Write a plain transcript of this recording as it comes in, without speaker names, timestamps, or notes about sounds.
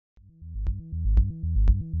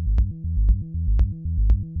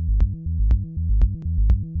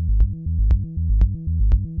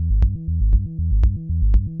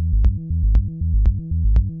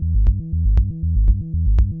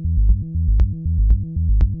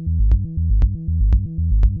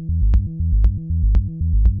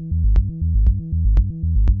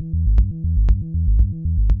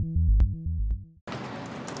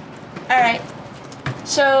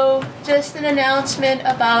So, just an announcement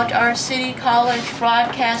about our City College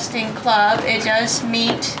Broadcasting Club. It does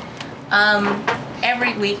meet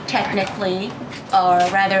every week, technically, or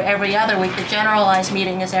rather every other week. The generalized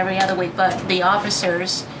meeting is every other week, but the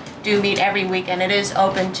officers do meet every week, and it is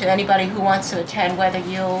open to anybody who wants to attend, whether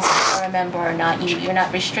you are a member or not. You're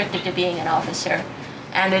not restricted to being an officer.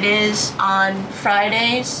 And it is on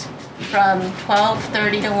Fridays from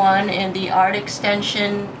 12:30 to 1 in the Art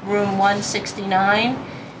Extension Room 169.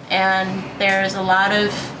 And there's a lot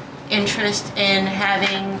of interest in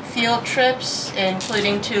having field trips,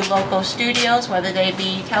 including to local studios, whether they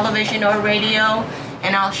be television or radio.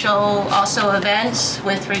 And I'll show also events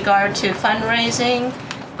with regard to fundraising.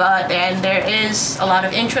 And there is a lot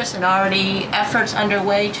of interest and already efforts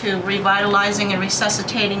underway to revitalizing and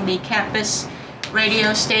resuscitating the campus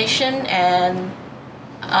radio station, and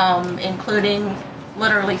including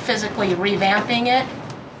literally physically revamping it.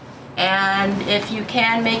 And if you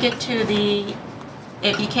can make it to the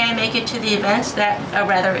events, that or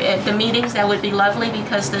rather the meetings, that would be lovely,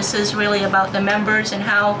 because this is really about the members and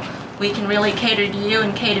how we can really cater to you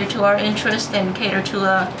and cater to our interest and cater to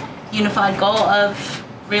a unified goal of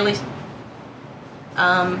really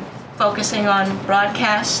focusing on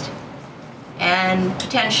broadcast. And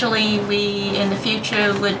potentially we in the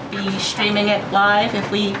future would be streaming it live if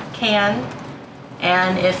we can.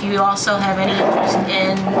 And if you also have any interest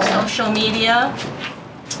in social media,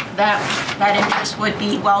 that interest would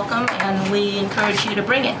be welcome, and we encourage you to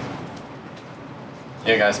bring it.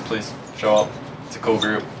 Yeah, guys, please show up. It's a cool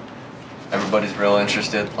group. Everybody's real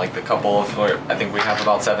interested. Like the couple of, I think we have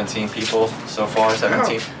about 17 people so far,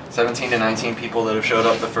 17 to 19 people that have showed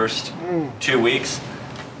up the first 2 weeks.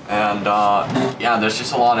 And yeah, there's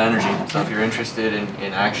just a lot of energy. So if you're interested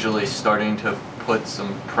in actually starting to put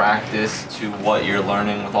some practice to what you're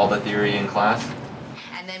learning with all the theory in class.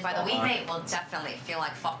 And then by the weekday, it will definitely feel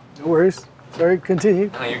like fall. No worries. Sorry, continue.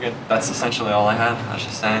 No, you're good. That's essentially all I had. I was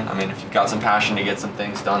just saying, I mean, if you've got some passion to get some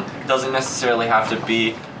things done, it doesn't necessarily have to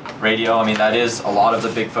be radio. I mean, that is a lot of the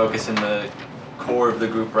big focus in the core of the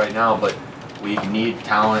group right now, but we need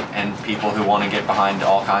talent and people who want to get behind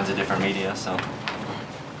all kinds of different media, so.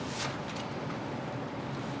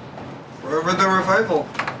 Forever the revival.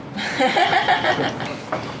 They're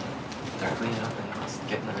cleaning up and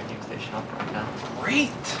getting the radio station up right now.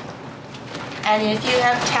 Great. And if you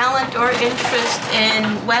have talent or interest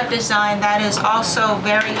in web design, that is also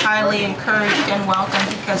very highly encouraged and welcome,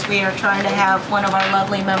 because we are trying to have one of our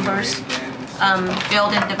lovely members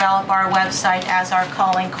build and develop our website as our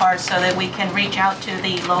calling card, so that we can reach out to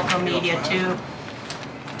the local media to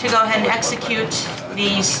go ahead and execute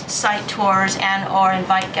these site tours and or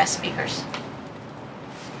invite guest speakers.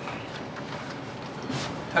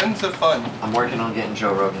 Tons of fun. I'm working on getting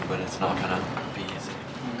Joe Rogan, but it's not gonna be easy.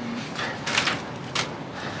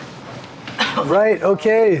 Right,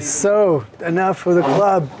 okay, so enough for the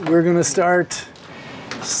club. We're gonna start.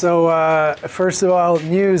 So first of all,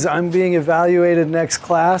 news, I'm being evaluated next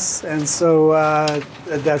class, and so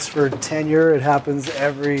that's for tenure. It happens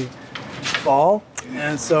every fall.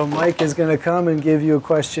 And so Mike is gonna come and give you a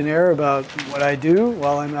questionnaire about what I do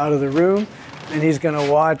while I'm out of the room, and he's gonna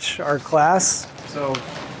watch our class. So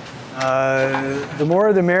the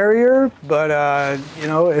more the merrier, but you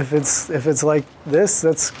know, if it's like this,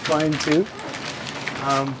 that's fine too.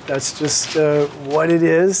 That's just what it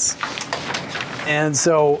is. And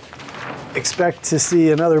so expect to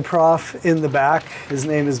see another prof in the back. His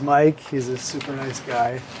name is Mike. He's a super nice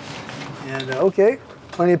guy. And okay,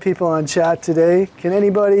 plenty of people on chat today. Can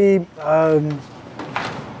anybody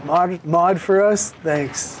mod for us?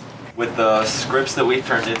 Thanks. With the scripts that we've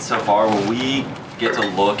turned in so far, will we get to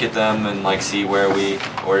look at them and like see where we,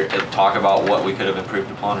 or talk about what we could have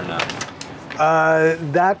improved upon, or no?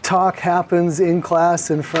 That talk happens in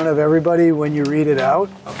class in front of everybody when you read it out.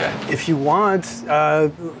 Okay. If you want,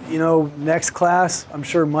 you know, next class, I'm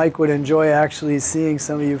sure Mike would enjoy actually seeing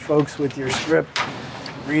some of you folks with your script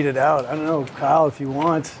read it out. I don't know, Kyle, if you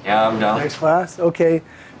want. Yeah, I'm down. Next class? Okay.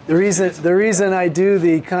 The reason I do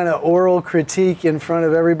the kind of oral critique in front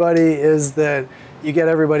of everybody is that you get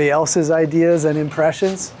everybody else's ideas and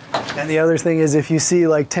impressions. And the other thing is, if you see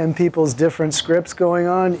like 10 people's different scripts going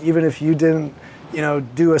on, even if you didn't, you know,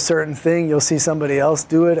 do a certain thing, you'll see somebody else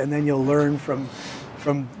do it, and then you'll learn from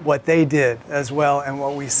what they did as well and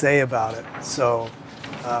what we say about it. So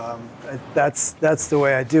that's the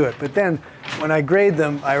way I do it. But then when I grade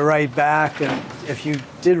them, I write back, and if you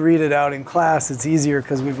did read it out in class, it's easier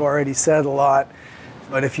because we've already said a lot.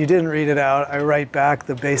 But if you didn't read it out, I write back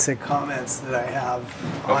the basic comments that I have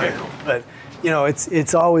on it. But you know,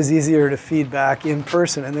 it's always easier to feedback in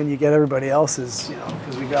person, and then you get everybody else's, you know,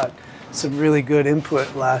 because we got some really good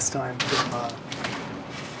input last time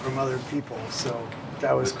from other people. So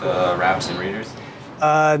that was cool. Raps and readers?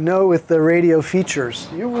 No, with the radio features.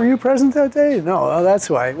 Were you present that day? No, oh, that's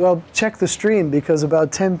why. Well, check the stream because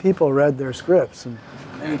about 10 people read their scripts and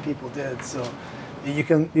many people did. So you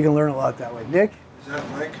can learn a lot that way. Nick? Is that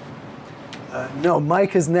Mike? No,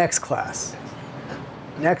 Mike is next class.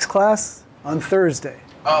 Next class on Thursday.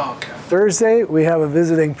 Oh, okay. Thursday, we have a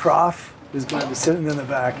visiting prof who's going to be sitting in the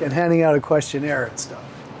back and handing out a questionnaire and stuff.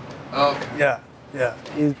 Okay. Yeah, yeah.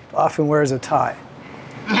 He often wears a tie.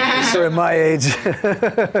 He's sort of my age. Is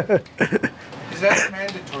that a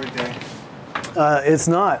mandatory day? It's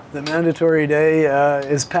not. The mandatory day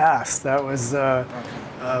is past. That was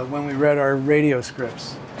when we read our radio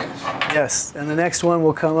scripts. Yes, and the next one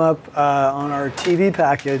will come up on our TV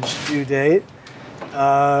package due date,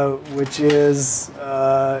 which is,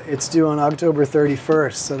 it's due on October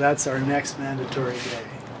 31st, so that's our next mandatory day.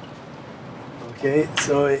 Okay,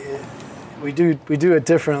 so we do it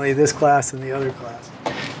differently, this class and the other class.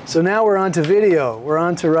 So now we're on to video. We're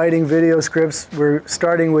on to writing video scripts. We're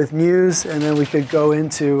starting with news, and then we could go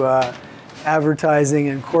into advertising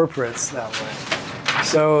and corporates that way.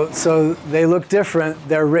 So they look different.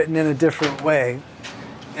 They're written in a different way.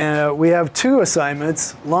 And we have two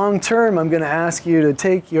assignments. Long term, I'm going to ask you to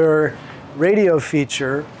take your radio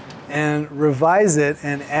feature and revise it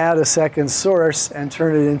and add a second source and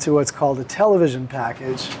turn it into what's called a television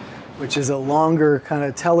package, which is a longer kind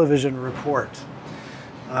of television report.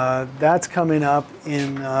 That's coming up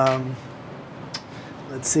in,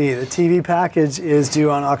 let's see, the TV package is due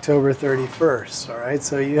on October 31st, all right?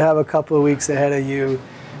 So you have a couple of weeks ahead of you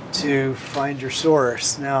to find your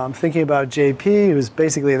source. Now, I'm thinking about JP, who's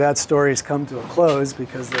basically that story's come to a close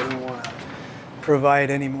because they don't want to provide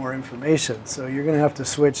any more information. So you're going to have to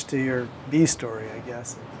switch to your B story, I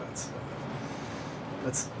guess.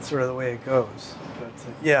 That's sort of the way it goes. But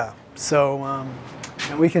yeah, so,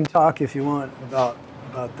 and we can talk if you want about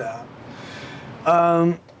that.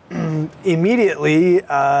 Immediately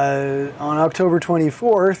on October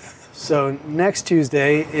 24th, so next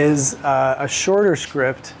Tuesday, is a shorter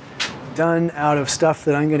script done out of stuff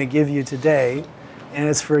that I'm going to give you today, and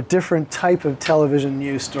it's for a different type of television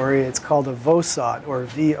news story. It's called a VOSOT, or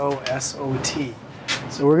V-O-S-O-T.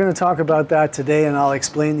 So we're going to talk about that today, and I'll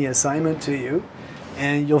explain the assignment to you.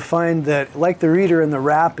 And you'll find that, like the reader and the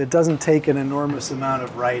rap, it doesn't take an enormous amount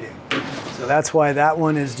of writing. So that's why that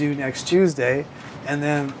one is due next Tuesday. And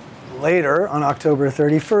then later, on October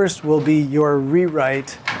 31st, will be your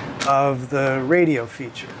rewrite of the radio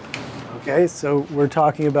feature. Okay, so we're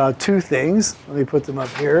talking about two things. Let me put them up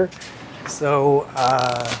here. So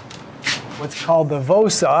what's called the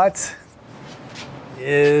VOSOT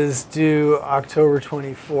is due October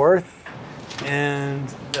 24th. And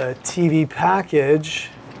the TV package,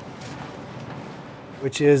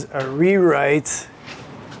 which is a rewrite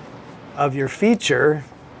of your feature,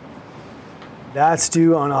 that's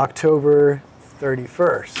due on October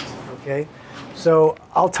 31st, okay? So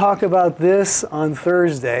I'll talk about this on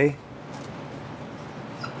Thursday,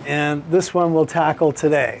 and this one we'll tackle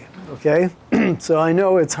today, okay? So I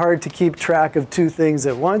know it's hard to keep track of two things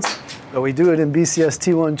at once, but we do it in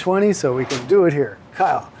BCST 120, so we can do it here.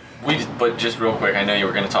 Kyle. But just real quick, I know you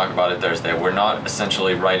were going to talk about it Thursday. We're not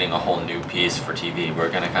essentially writing a whole new piece for TV.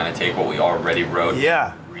 We're going to kind of take what we already wrote,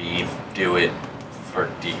 redo it for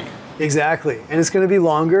TV. Exactly, and it's going to be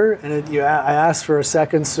longer. And I asked for a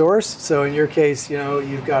second source. So in your case, you know,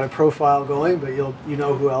 you've got a profile going, but you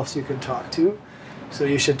know who else you can talk to. So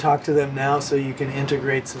you should talk to them now so you can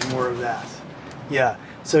integrate some more of that. Yeah.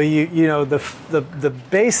 So you know the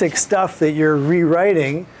basic stuff that you're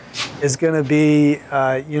rewriting is going to be,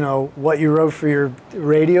 you know, what you wrote for your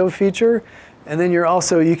radio feature. And then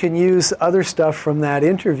you can use other stuff from that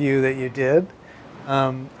interview that you did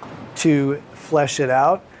to flesh it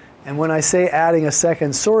out. And when I say adding a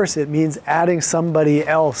second source, it means adding somebody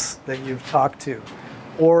else that you've talked to.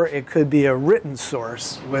 Or it could be a written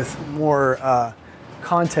source with more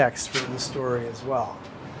context for the story as well.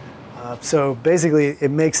 So basically,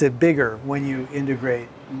 it makes it bigger when you integrate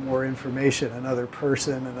more information, another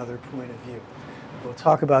person, another point of view. We'll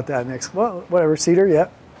talk about that next. Well, whatever, Cedar, yeah.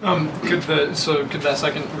 Could that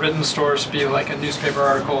second written source be like a newspaper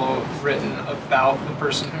article written about the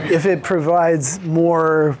person who you're... If it provides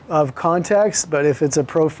more of context, but if it's a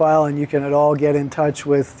profile and you can at all get in touch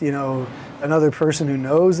with, you know, another person who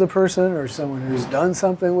knows the person or someone who's done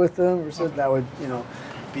something with them, or something, that would, you know,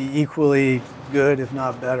 be equally good, if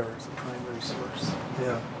not better, as a primary source.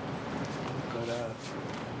 Yeah.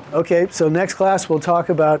 Okay, so next class we'll talk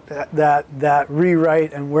about that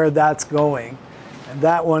rewrite and where that's going. And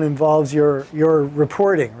that one involves your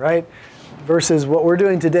reporting, right? Versus what we're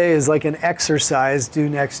doing today is like an exercise due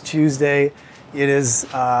next Tuesday. It is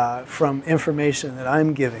from information that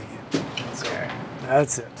I'm giving you. Okay.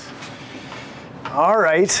 That's it. All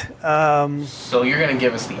right. So you're going to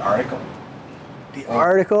give us the article? The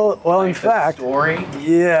article, well, Like in the fact, story?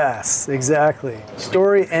 yes, exactly.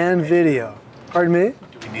 Story and video. Pardon me?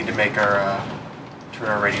 Do we need to make our turn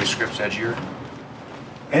our radio scripts edgier?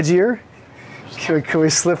 Edgier? Can we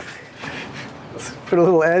put a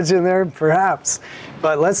little edge in there? Perhaps.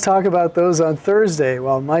 But let's talk about those on Thursday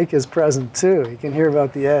while Mike is present too. He can hear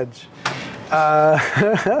about the edge.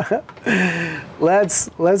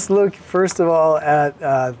 Let's look first of all at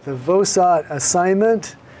the VOSOT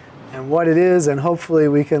assignment and what it is, and hopefully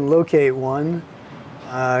we can locate one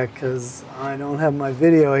because I don't have my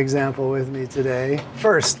video example with me today.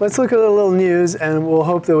 First, let's look at a little news, and we'll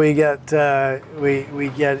hope that we get we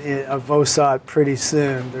get a VOSOT pretty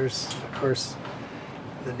soon. There's of course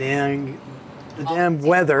the damn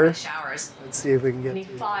weather. Showers. Let's see if we can get to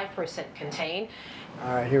 95% contain.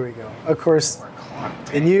 All right, here we go. Of course,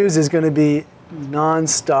 the news is going to be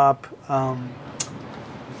non-stop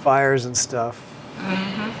fires and stuff.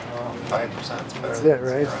 5%. That's it,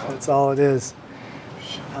 right? That's all it is.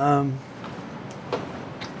 I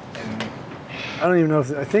don't even know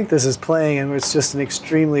if, I think this is playing and it's just an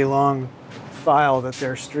extremely long file that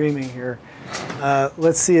they're streaming here.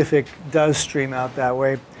 Let's see if it does stream out that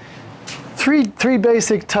way. Three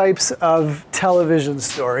basic types of television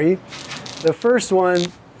story. The first one,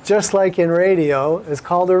 just like in radio, is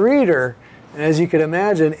called a reader. And as you can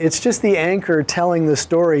imagine, it's just the anchor telling the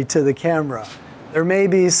story to the camera. There may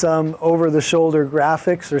be some over-the-shoulder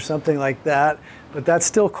graphics or something like that, but that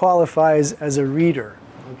still qualifies as a reader,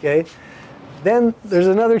 okay? Then there's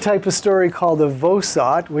another type of story called a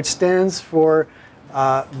VOSOT, which stands for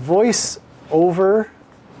voice over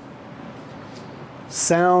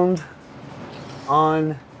sound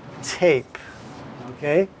on tape,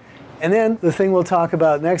 okay? And then the thing we'll talk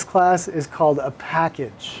about next class is called a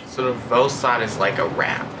package. So the VOSOT is like a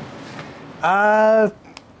rap.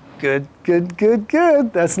 Good.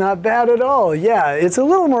 That's not bad at all. Yeah, it's a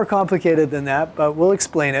little more complicated than that, but we'll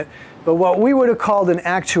explain it. But what we would have called an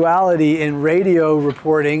actuality in radio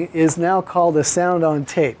reporting is now called a sound on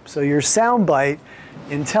tape. So your sound bite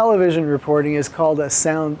in television reporting is called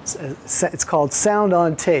it's called sound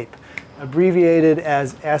on tape, abbreviated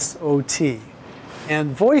as SOT.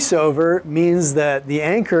 And voiceover means that the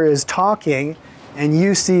anchor is talking and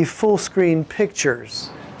you see full screen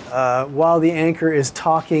pictures. While the anchor is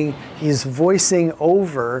talking, he's voicing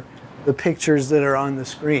over the pictures that are on the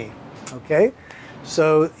screen, okay?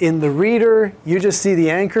 So in the reader, you just see the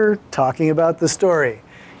anchor talking about the story.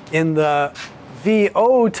 In the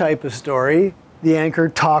VO type of story, the anchor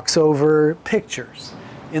talks over pictures.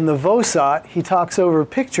 In the VOSOT, he talks over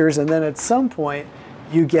pictures, and then at some point,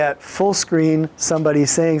 you get full screen, somebody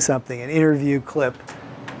saying something, an interview clip,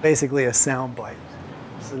 basically a sound bite.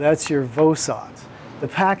 So that's your VOSOT. The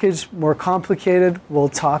package, more complicated, we'll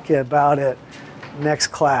talk about it next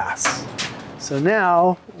class. So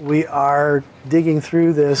now we are digging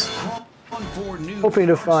through this, hoping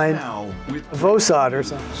to find a VOSOT or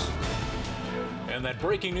something. And that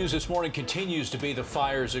breaking news this morning continues to be the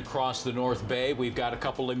fires across the North Bay. We've got a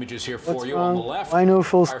couple images here for you. On the left, I know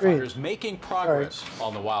full screen. Firefighters making progress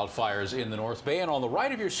on the wildfires in the North Bay. And on the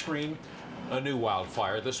right of your screen, a new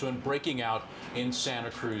wildfire. This one breaking out in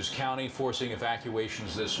Santa Cruz County, forcing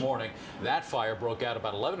evacuations this morning. That fire broke out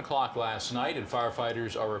about 11 o'clock last night, and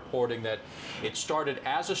firefighters are reporting that it started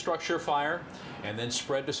as a structure fire and then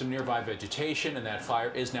spread to some nearby vegetation, and that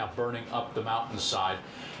fire is now burning up the mountainside,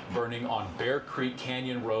 burning on Bear Creek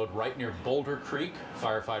Canyon Road right near Boulder Creek.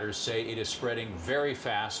 Firefighters say it is spreading very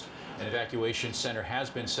fast. An evacuation center has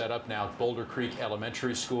been set up now at Boulder Creek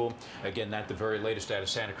Elementary School. Again, that's the very latest out of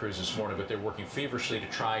Santa Cruz this morning, but they're working feverishly to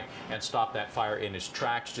try and stop that fire in its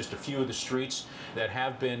tracks. Just a few of the streets that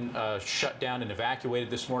have been shut down and evacuated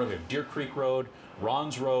this morning. We have Deer Creek Road,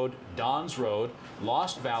 Ron's Road, Don's Road,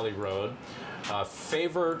 Lost Valley Road,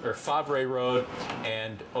 Favre Road,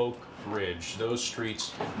 and Oak Ridge. Those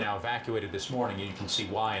streets now evacuated this morning. You can see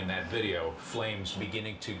why in that video. Flames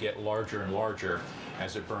beginning to get larger and larger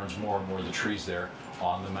as it burns more and more of the trees there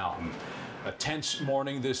on the mountain. A tense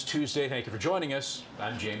morning this Tuesday. Thank you for joining us.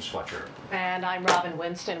 I'm James Fletcher. And I'm Robin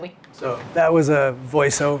Winston. So that was a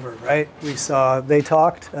voiceover, right? They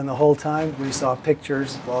talked, and the whole time we saw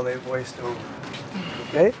pictures while they voiced over.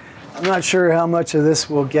 I'm not sure how much of this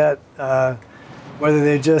we'll get, whether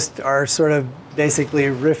they just are sort of basically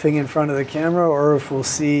riffing in front of the camera, or if we'll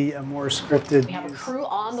see a more scripted. We have a crew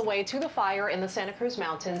on the way to the fire in the Santa Cruz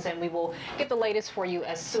Mountains, and we will get the latest for you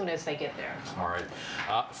as soon as they get there. All right.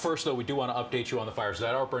 First, though, we do want to update you on the fires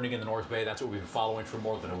that are burning in the North Bay. That's what we've been following for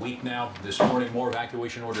more than a week now. This morning, more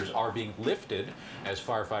evacuation orders are being lifted as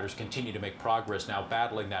firefighters continue to make progress now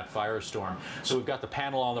battling that firestorm. So we've got the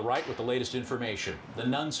panel on the right with the latest information. The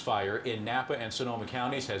Nuns Fire in Napa and Sonoma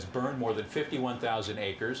counties has burned more than 51,000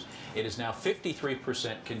 acres. It is now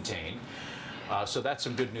 53% contained. So that's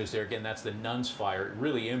some good news there. Again, that's the Nuns Fire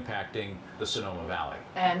really impacting the Sonoma Valley.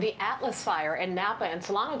 And the Atlas Fire in Napa and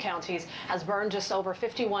Solano counties has burned just over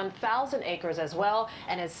 51,000 acres as well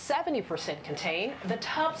and is 70% contained. The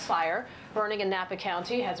Tubbs Fire burning in Napa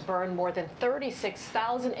County has burned more than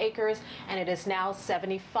 36,000 acres and it is now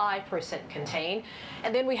 75% contained.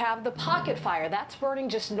 And then we have the Pocket Fire. That's burning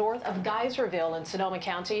just north of Geyserville in Sonoma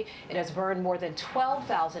County. It has burned more than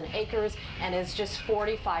 12,000 acres and is just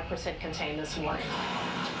 45% contained this morning.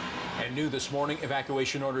 And new this morning,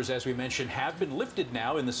 evacuation orders, as we mentioned, have been lifted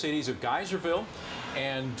now in the cities of Geyserville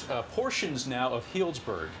and portions now of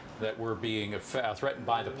Healdsburg that were being threatened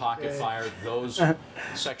by the Pocket Fire. Those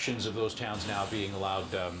sections of those towns now being allowed,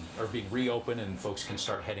 are being reopened, and folks can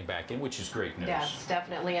start heading back in, which is great news. Yes,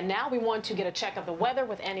 definitely. And now we want to get a check of the weather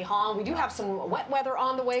with Annie Hong. We do have some wet weather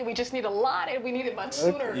on the way. We just need a lot, and we need it much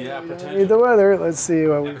sooner. Yeah, potentially. Need the weather. Let's see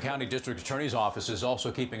what we. Napa County District Attorney's Office is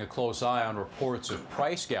also keeping a close eye on reports of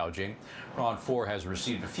price gouging. Ron 4 has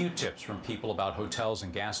received a few tips from people about hotels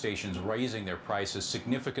and gas stations raising their prices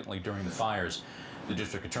significantly during the fires. The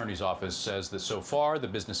District Attorney's Office says that so far the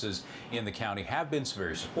businesses in the county have been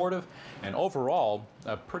very supportive and overall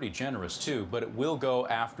pretty generous too, but it will go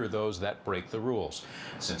after those that break the rules.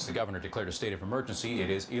 Since the governor declared a state of emergency,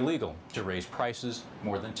 it is illegal to raise prices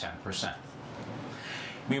more than 10%.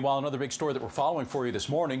 Meanwhile, another big story that we're following for you this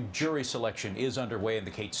morning, jury selection is underway in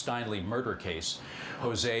the Kate Steinle murder case.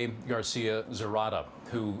 Jose Garcia Zarata,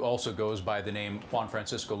 who also goes by the name Juan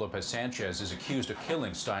Francisco Lopez Sanchez, is accused of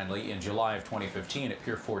killing Steinle in July of 2015 at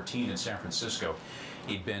Pier 14 in San Francisco.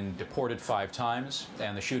 He'd been deported 5 times,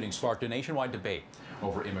 and the shooting sparked a nationwide debate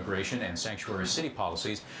over immigration and sanctuary city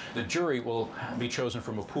policies. The jury will be chosen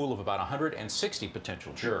from a pool of about 160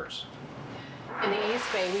 potential jurors. In the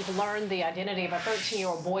East Bay, we've learned the identity of a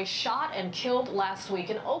 13-year-old boy shot and killed last week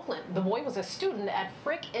in Oakland. The boy was a student at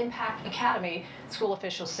Frick Impact Academy. School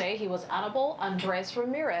officials say he was Anibal Andres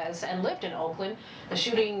Ramirez and lived in Oakland. The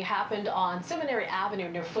shooting happened on Seminary Avenue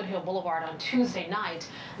near Foothill Boulevard on Tuesday night.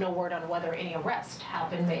 No word on whether any arrests have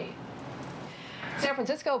been made. San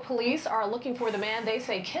Francisco police are looking for the man they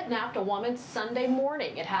say kidnapped a woman Sunday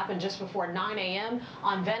morning. It happened just before 9 a.m.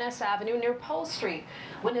 on Venice Avenue near Post Street.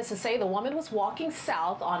 Witnesses say the woman was walking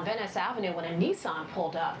south on Venice Avenue when a Nissan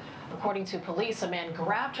pulled up. According to police, a man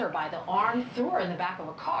grabbed her by the arm, threw her in the back of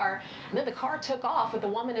a car, and then the car took off with the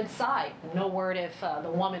woman inside. No word if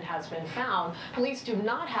the woman has been found. Police do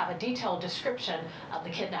not have a detailed description of the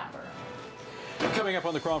kidnapper. Coming up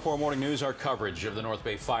on the Crown 4 Morning News, our coverage of the North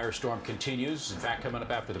Bay firestorm continues. In fact, coming up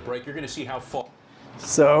after the break, you're going to see how far.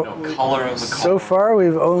 So far,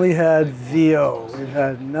 we've only had VO. We've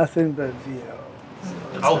had nothing but VO.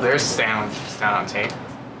 Oh, there's sound on tape.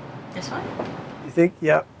 This one? You think?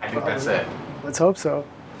 Yep. I think that's it. Let's hope so.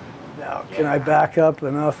 Now, can I back up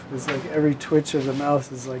enough? It's like every twitch of the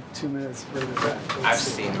mouse is like 2 minutes further back. I've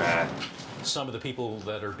seen that. Some of the people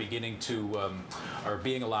that are beginning to, are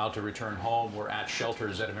being allowed to return home were at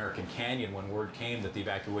shelters at American Canyon when word came that the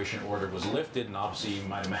evacuation order was lifted, and obviously you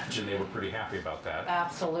might imagine they were pretty happy about that.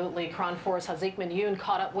 Absolutely. Cron 4's Hazik Yoon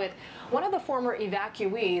caught up with one of the former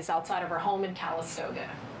evacuees outside of her home in Calistoga.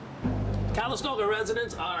 Calistoga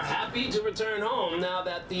residents are happy to return home now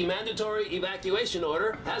that the mandatory evacuation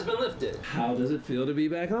order has been lifted. How does it feel to be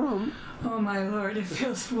back home? Oh my Lord, it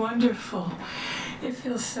feels wonderful. It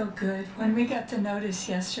feels so good. When we got the notice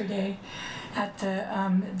yesterday at the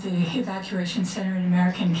evacuation center in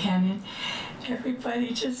American Canyon,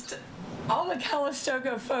 everybody just, all the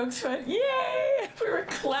Calistoga folks went, yay! We were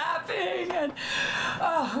clapping, and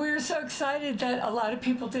oh, we were so excited that a lot of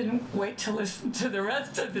people didn't wait to listen to the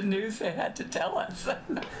rest of the news they had to tell us.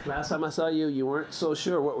 Last time I saw you, you weren't so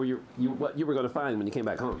sure what you were going to find when you came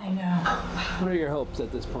back home. I know. What are your hopes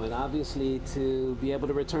at this point? Obviously, to be able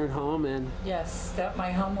to return home and... Yes, that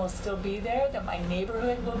my home will still be there, that my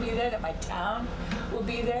neighborhood will be there, that my town will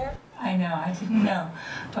be there. I know, I didn't know,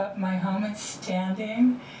 but my home is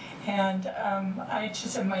standing. And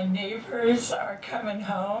my neighbors are coming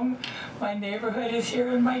home. My neighborhood is here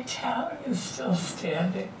and my town is still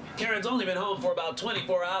standing. Karen's only been home for about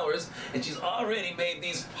 24 hours, and she's already made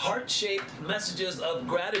these heart-shaped messages of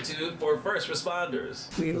gratitude for first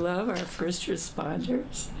responders. We love our first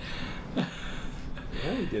responders. Yeah,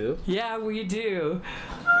 we do. Yeah, we do.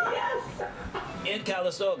 In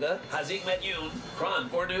Calistoga, Hazik Medyun, Cron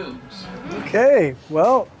 4 News. Okay,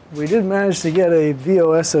 well, we did manage to get a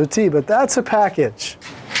VOSOT, but that's a package.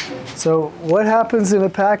 So what happens in a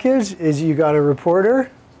package is you got a reporter,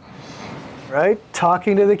 right,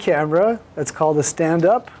 talking to the camera. That's called a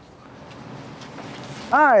stand-up.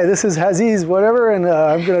 Hi, this is Haziz, whatever, and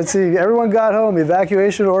I'm going to see everyone got home,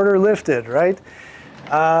 evacuation order lifted, right?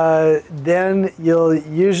 Then you'll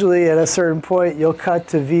usually, at a certain point, you'll cut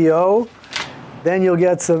to VO. Then you'll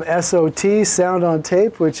get some SOT, sound on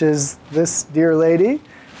tape, which is this dear lady.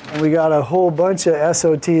 And we got a whole bunch of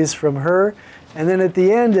SOTs from her. And then at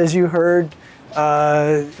the end, as you heard,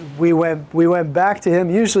 we went back to him.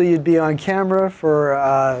 Usually you'd be on camera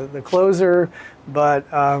for the closer, but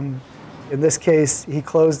in this case, he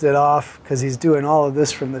closed it off because he's doing all of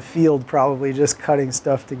this from the field, probably just cutting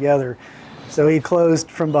stuff together. So he closed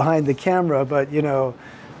from behind the camera, but you know,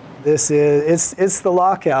 this is, it's the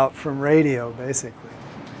lockout from radio, basically.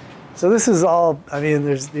 So this is all, I mean,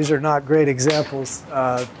 these are not great examples.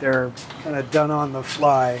 They're kind of done on the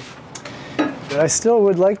fly. But I still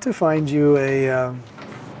would like to find you a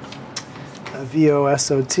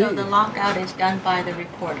VOSOT. So the lockout is done by the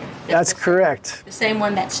reporter. That's correct. The same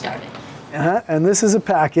one that started. And this is a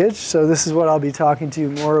package, so this is what I'll be talking to you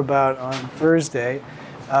more about on Thursday.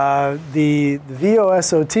 The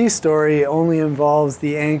VOSOT story only involves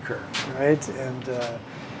the anchor, right? And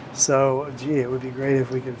so, gee, it would be great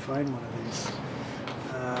if we could find one of these.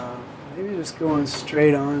 Maybe just going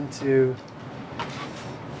straight on to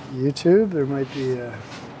YouTube. There might be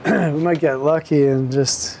we might get lucky and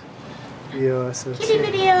just VOSOT. Kitty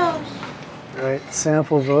videos. Right,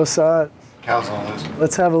 sample VOSOT. Cows on this.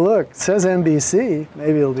 Let's have a look. It says NBC.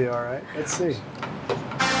 Maybe it'll be all right. Let's see.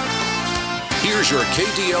 Here's your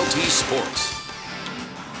KDLT Sports.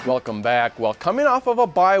 Welcome back. Well, coming off of a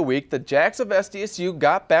bye week, the Jacks of SDSU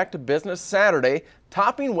got back to business Saturday,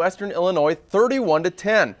 topping Western Illinois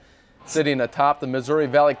 31-10. Sitting atop the Missouri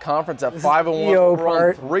Valley Conference at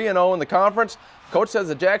 5-1, 3-0 in the conference, coach says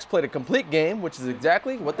the Jacks played a complete game, which is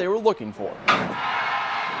exactly what they were looking for.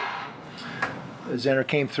 Zenner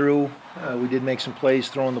came through. We did make some plays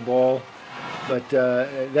throwing the ball, but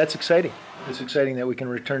that's exciting. It's exciting that we can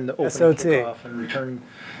return the opening kickoff and return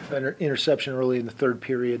an interception early in the third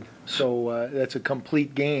period. So that's a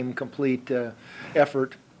complete game, complete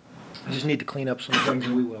effort. We just need to clean up some things,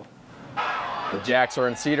 and we will. The Jacks are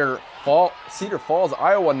in Cedar Falls,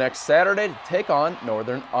 Iowa next Saturday to take on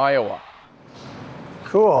Northern Iowa.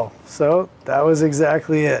 Cool. So that was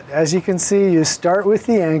exactly it. As you can see, you start with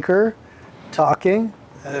the anchor talking.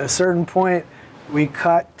 At a certain point, we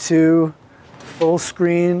cut to full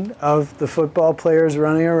screen of the football players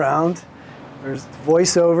running around. There's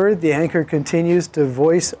voiceover. The anchor continues to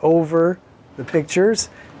voice over the pictures.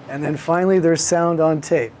 And then finally, there's sound on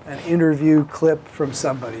tape, an interview clip from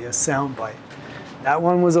somebody, a sound bite. That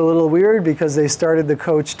one was a little weird because they started the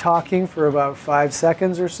coach talking for about 5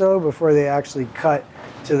 seconds or so before they actually cut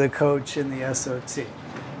to the coach in the SOT.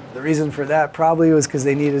 The reason for that probably was because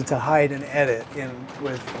they needed to hide an edit in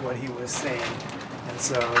with what he was saying. And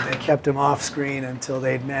so they kept him off screen until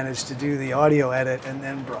they'd managed to do the audio edit and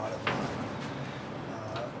then brought him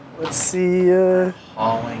on. Let's see.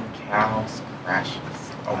 Hauling cows crashes.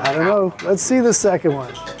 I don't know. Let's see the second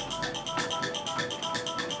one.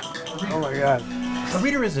 Oh my God. A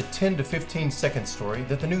reader is a 10 to 15 second story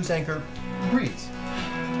that the news anchor reads.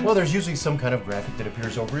 Well, there's usually some kind of graphic that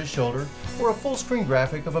appears over his shoulder, or a full screen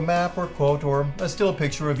graphic of a map or quote, or a still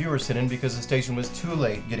picture a viewer sent in because the station was too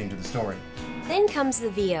late getting to the story. Then comes the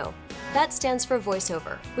VO. That stands for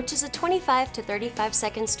voiceover, which is a 25 to 35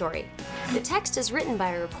 second story. The text is written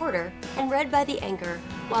by a reporter and read by the anchor,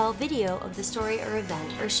 while video of the story or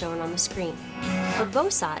event are shown on the screen. A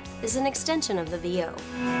VOSOT is an extension of the VO.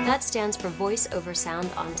 That stands for voice over sound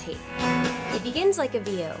on tape. It begins like a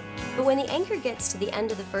VO, but when the anchor gets to the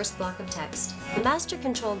end of the first block of text, the master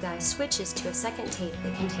control guy switches to a second tape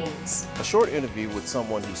that contains A short interview with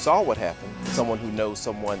someone who saw what happened, someone who knows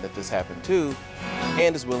someone that this happened to,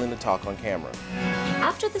 and is willing to talk on camera.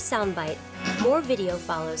 After the soundbite, more video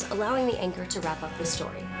follows, allowing the anchor to wrap up the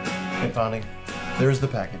story. And finally, there's the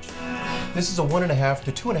package. This is a 1.5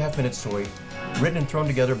 to 2.5 minute story written and thrown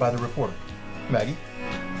together by the reporter. Maggie?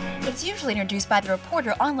 It's usually introduced by the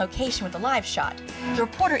reporter on location with a live shot. The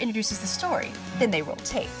reporter introduces the story, then they roll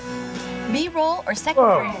tape. B-roll or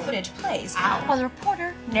secondary footage plays while the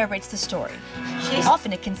reporter narrates the story.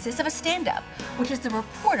 Often it consists of a stand-up, which is the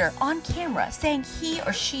reporter on camera saying he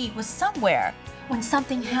or she was somewhere when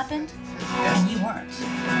something happened and you weren't.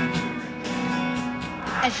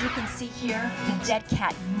 As you can see here, the dead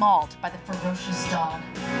cat mauled by the ferocious dog.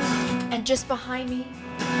 And just behind me,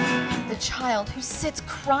 the child who sits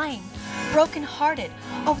crying, broken-hearted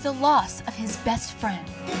over the loss of his best friend.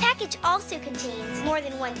 The package also contains more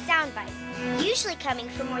than one soundbite, usually coming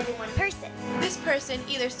from more than one person. This person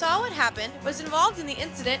either saw what happened, was involved in the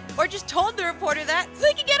incident, or just told the reporter that so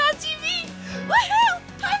they could get on TV. Woohoo!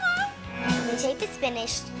 Hi, Mom! When the tape is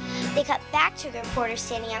finished, they cut back to the reporter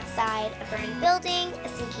standing outside a burning building, a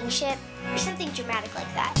sinking ship, or something dramatic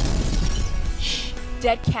like that. Shh.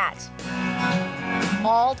 Dead cat.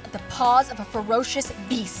 Mauled at the paws of a ferocious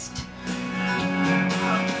beast.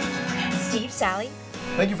 Steve, Sally.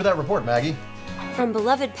 Thank you for that report, Maggie. From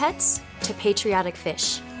beloved pets to patriotic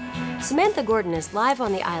fish, Samantha Gordon is live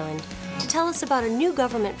on the island to tell us about a new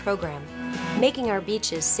government program, making our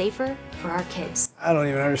beaches safer for our kids. I don't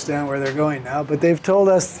even understand where they're going now, but they've told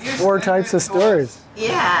us 4 types of stories.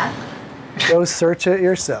 Yeah. Go search it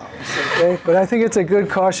yourselves, okay? But I think it's a good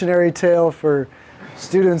cautionary tale for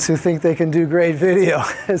students who think they can do great video.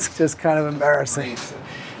 It's just kind of embarrassing.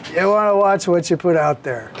 You want to watch what you put out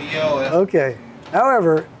there. Okay.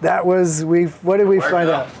 However, that was, what did we find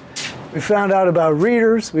out? We found out about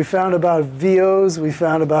readers, we found about VOs, we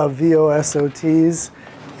found about VOSOTs,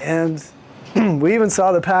 and we even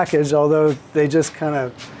saw the package, although they just kind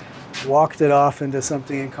of walked it off into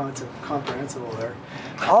something incomprehensible there.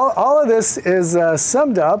 All of this is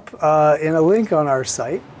summed up in a link on our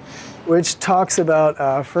site, which talks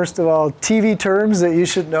about, first of all, TV terms that you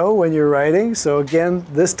should know when you're writing. So again,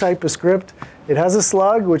 this type of script, it has a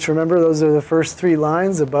slug, which remember, those are the first 3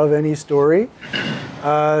 lines above any story.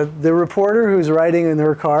 The reporter who's writing in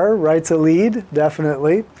her car writes a lead,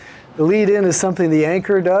 definitely. The lead in is something the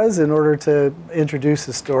anchor does in order to introduce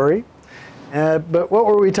a story. But what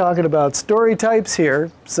were we talking about? Story types here.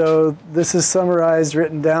 So this is summarized,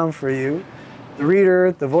 written down for you. The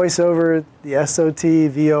reader, the voiceover, the SOT,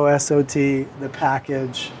 VOSOT, the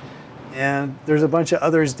package, and there's a bunch of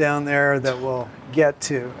others down there that we'll get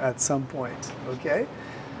to at some point, okay?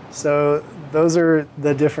 So those are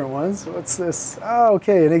the different ones. What's this? Oh,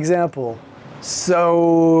 okay, an example.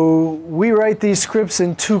 So we write these scripts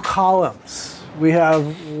in 2 columns. We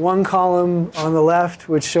have one column on the left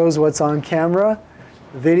which shows what's on camera,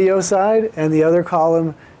 the video side, and the other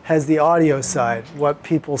column has the audio side, what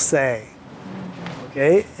people say.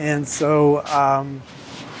 Okay, and so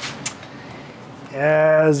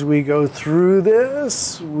as we go through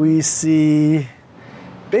this, we see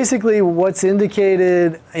basically what's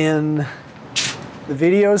indicated in the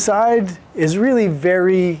video side is really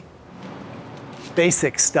very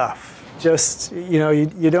basic stuff. Just, you know,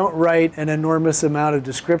 you don't write an enormous amount of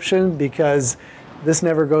description because this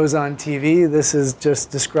never goes on TV. This is just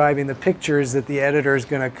describing the pictures that the editor is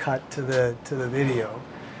going to cut to the video.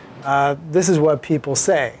 This is what people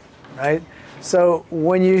say, right? So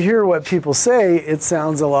when you hear what people say, it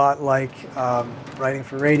sounds a lot like writing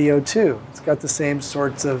for radio too. It's got the same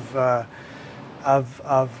sorts of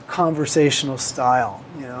conversational style,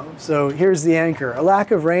 you know. So here's the anchor. A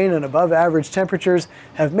lack of rain and above average temperatures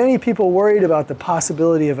have many people worried about the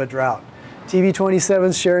possibility of a drought. TV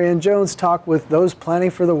 27's Sherry Ann Jones talked with those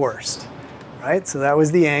planning for the worst, right? So that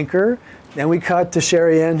was the anchor. Then we cut to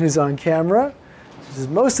Sherry Ann, who's on camera. She says,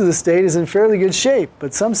 most of the state is in fairly good shape,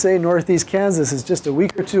 but some say northeast Kansas is just a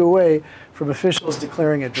week or 2 away from officials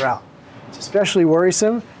declaring a drought. It's especially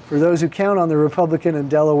worrisome for those who count on the Republican and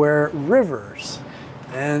Delaware rivers.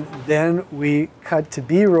 And then we cut to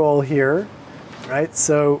B-roll here, right?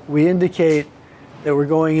 So we indicate that we're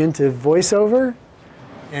going into voiceover,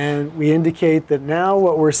 and we indicate that now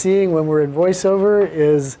what we're seeing when we're in voiceover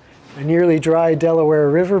is a nearly dry Delaware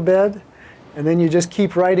riverbed. And then you just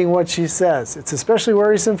keep writing what she says. It's especially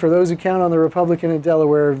worrisome for those who count on the Republican and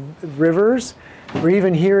Delaware rivers. We're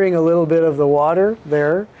even hearing a little bit of the water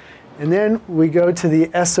there. And then we go to the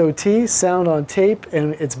SOT, sound on tape,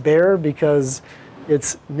 and it's Bear because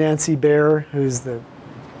it's Nancy Bear, who's the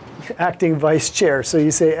acting vice chair. So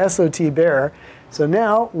you say SOT Bear. So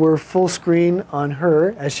now we're full screen on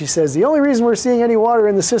her as she says, the only reason we're seeing any water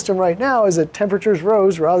in the system right now is that temperatures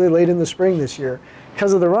rose rather late in the spring this year.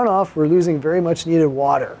 Because of the runoff, we're losing very much needed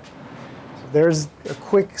water. So there's a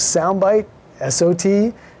quick soundbite, SOT,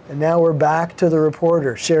 and now we're back to the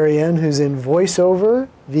reporter, Sherry Ann, who's in voiceover,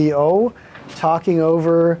 VO, talking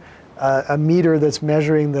over a meter that's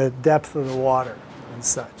measuring the depth of the water and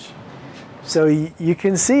such. So you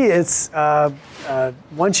can see it's,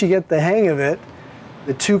 once you get the hang of it,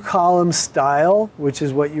 the 2-column style, which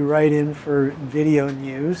is what you write in for video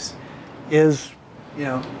news, is,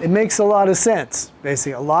 it makes a lot of sense,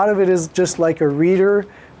 basically. A lot of it is just like a reader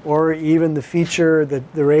or even the feature,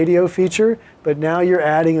 the radio feature, but now you're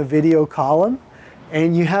adding a video column,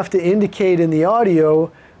 and you have to indicate in the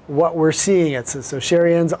audio what we're seeing. So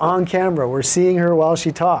Sherry Ann's on camera. We're seeing her while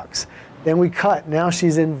she talks. Then we cut. Now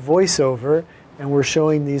she's in voiceover, and we're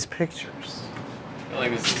showing these pictures. I feel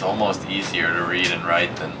like this is almost easier to read and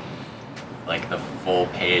write than like the full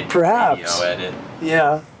page Perhaps. video edit.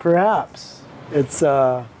 Yeah, perhaps. It's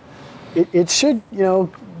it should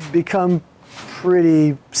become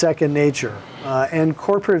pretty second nature. And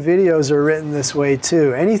corporate videos are written this way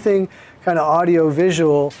too. Anything kind of audio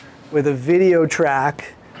visual with a video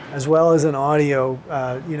track as well as an audio,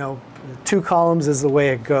 2 columns is the way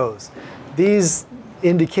it goes. These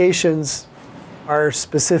indications are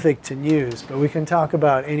specific to news, but we can talk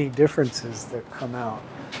about any differences that come out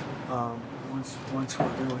once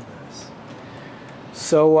we're doing this.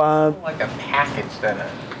 So like a package than a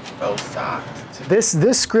VOSOT.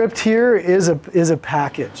 this script here is a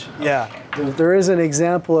package. Yeah, there is an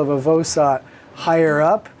example of a VOSOT higher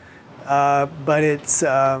up, but it's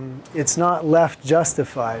not left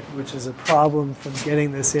justified, which is a problem from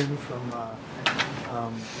getting this in from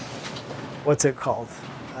what's it called?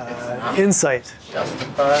 Insight.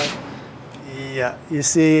 Justified? Yeah, you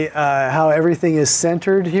see how everything is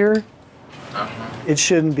centered here? It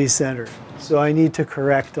shouldn't be centered. So I need to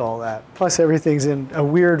correct all that. Plus everything's in a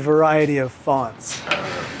weird variety of fonts.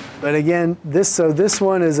 But again, this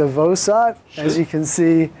one is a VOSOT. As you can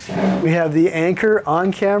see, we have the anchor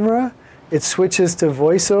on camera. It switches to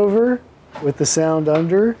voiceover with the sound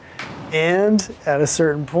under. And at a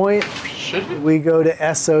certain point, we go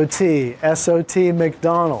to SOT. SOT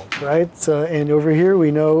McDonald, right? So, and over here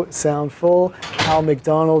we know sound full, Hal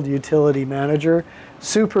McDonald, Utility Manager.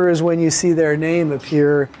 Super is when you see their name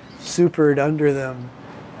appear supered under them.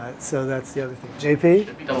 So that's the other thing. JP?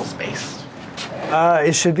 Should be double spaced.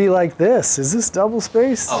 It should be like this. Is this double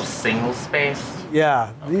spaced? Oh, single spaced?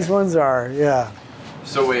 Yeah, okay. These ones are, yeah.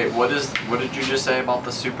 So wait, what did you just say about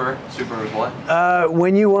the super? Super is what?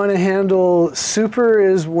 When you want to handle super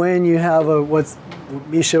is when you have what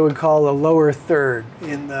Misha would call a lower third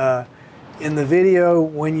in the video.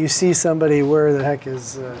 When you see somebody, where the heck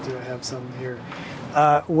is? Do I have some here?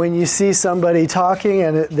 When you see somebody talking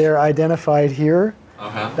and they're identified here,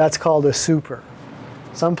 that's called a super.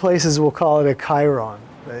 Some places will call it a chyron.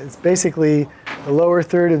 It's basically the lower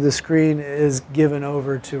third of the screen is given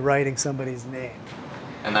over to writing somebody's name.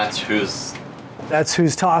 And that's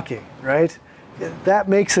who's talking, right? That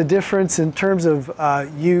makes a difference in terms of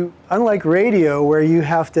unlike radio where you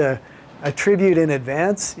have to attribute in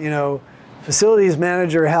advance, facilities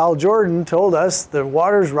manager Hal Jordan told us the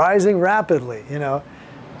water's rising rapidly,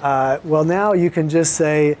 well, now you can just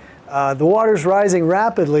say the water's rising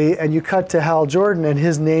rapidly, and you cut to Hal Jordan and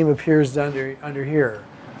his name appears under here,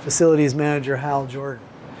 facilities manager Hal Jordan.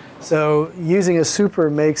 So using a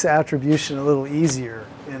super makes attribution a little easier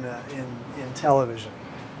in television,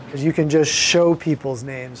 because you can just show people's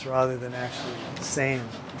names rather than actually saying them.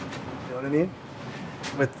 You know what I mean?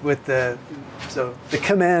 So the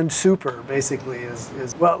command super basically is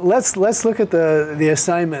well. Let's look at the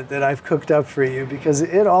assignment that I've cooked up for you, because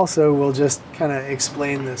it also will just kind of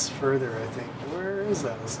explain this further. I think. Where is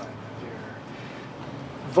that assignment here?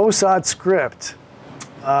 VOSOT script.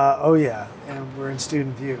 Oh yeah, and we're in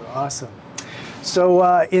student view. Awesome. So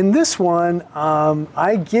in this one,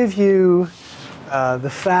 I give you the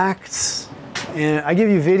facts, and I give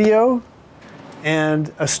you video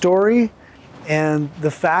and a story and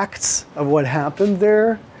the facts of what happened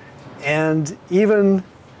there, and even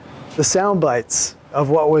the sound bites of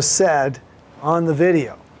what was said on the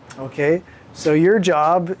video. Okay, so your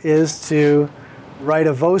job is to write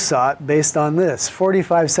a VOSOT based on this,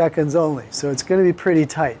 45 seconds only. So it's going to be pretty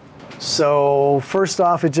tight. So first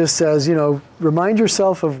off, it just says, remind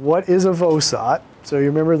yourself of what is a VOSOT. So you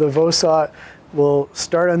remember the VOSOT will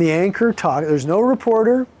start on the anchor talk. There's no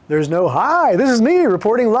reporter. There's no, hi, this is me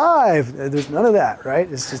reporting live. There's none of that,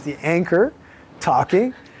 right? It's just the anchor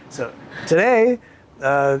talking. So today,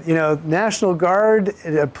 National Guard,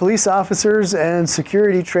 police officers and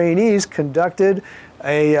security trainees conducted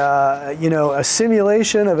a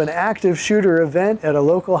simulation of an active shooter event at a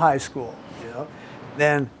local high school.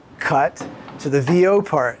 Then cut to the VO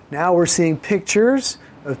part. Now we're seeing pictures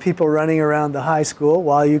of people running around the high school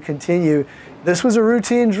while you continue. This was a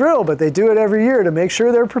routine drill, but they do it every year to make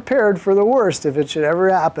sure they're prepared for the worst if it should ever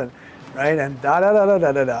happen, right? And da da da da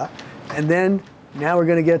da da da. And then Now we're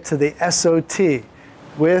going to get to the SOT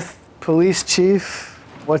with Police Chief,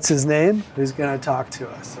 what's his name, who's going to talk to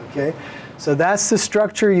us, okay? So that's the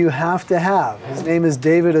structure you have to have. His name is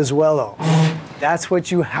David Azuelo. That's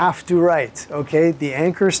what you have to write, okay? The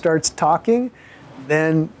anchor starts talking,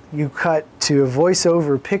 then you cut to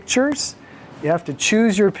voiceover pictures. You have to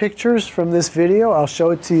choose your pictures from this video. I'll show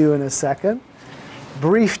it to you in a second.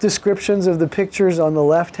 Brief descriptions of the pictures on the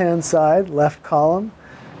left-hand side, left column.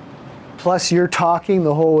 Plus you're talking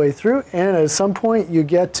the whole way through. And at some point you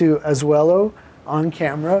get to Azuelo on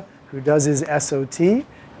camera, who does his SOT.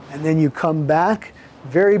 And then you come back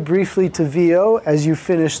very briefly to VO as you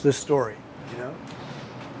finish the story.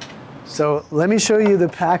 So let me show you the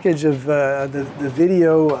package of the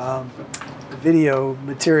video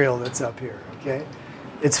material that's up here, okay?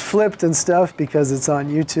 It's flipped and stuff because it's on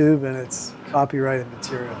YouTube and it's copyrighted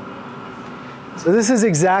material. So this is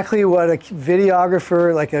exactly what a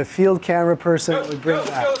videographer, like a field camera person would bring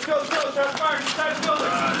back. Hey,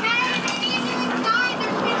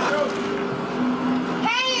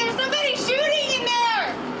 there's somebody shooting in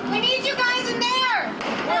there! We need you guys in there!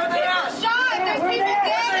 There's people shot! There's people dead!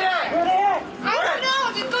 I don't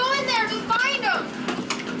know! Just go in there! Just find them!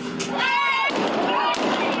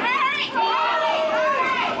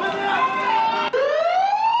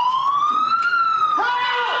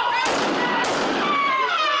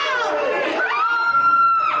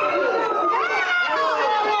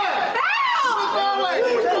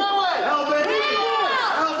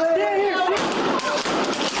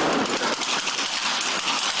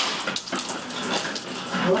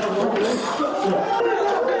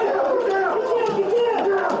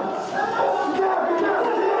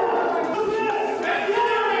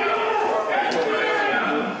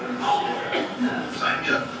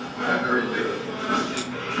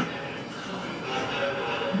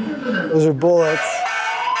 Those are bullets.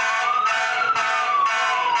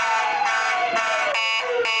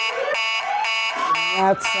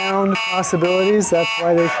 That sound possibilities, that's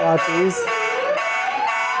why they shot these.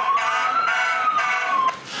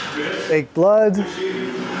 Fake blood.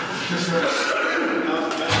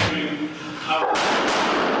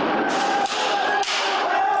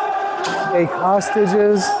 Fake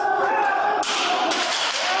hostages.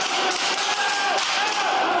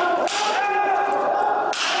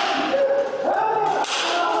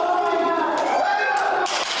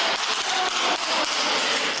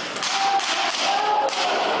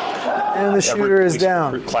 And the shooter is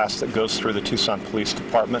down. Every class that goes through the Tucson Police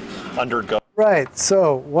Department undergoes. Right.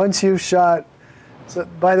 So once you've shot, so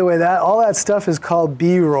by the way, all that stuff is called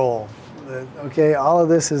B-roll. Okay, all of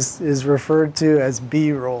this is referred to as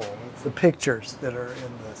B-roll. It's the pictures that are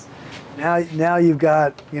in this. Now you've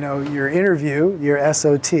got your interview, your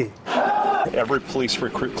SOT. Every police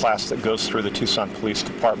recruit class that goes through the Tucson Police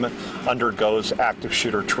Department undergoes active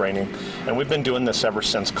shooter training, and we've been doing this ever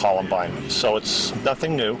since Columbine, so it's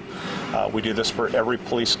nothing new. We do this for every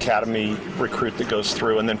police academy recruit that goes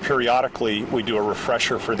through, and then periodically we do a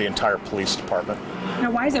refresher for the entire police department. Now,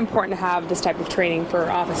 why is it important to have this type of training for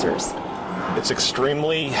officers? This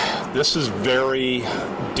is very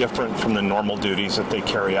different from the normal duties that they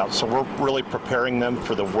carry out. So we're really preparing them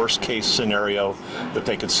for the worst case scenario that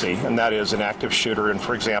they could see, and that is an active shooter in,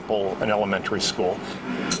 for example, an elementary school.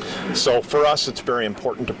 So for us, it's very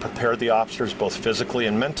important to prepare the officers both physically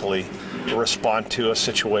and mentally to respond to a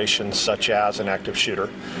situation such as an active shooter.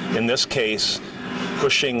 In this case,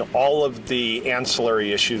 pushing all of the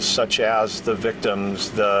ancillary issues such as the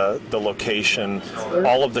victims, the location,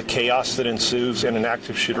 all of the chaos that ensues in an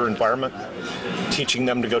active shooter environment, teaching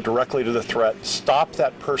them to go directly to the threat, stop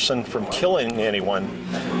that person from killing anyone,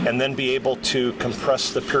 and then be able to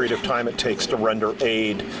compress the period of time it takes to render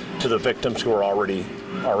aid to the victims who are already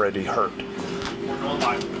hurt.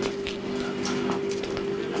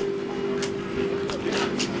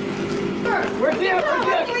 We're there!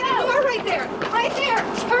 The door right there! Right there!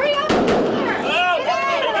 Hurry up!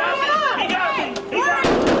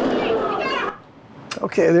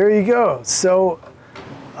 Okay, there you go. So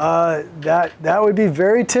that would be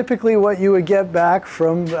very typically what you would get back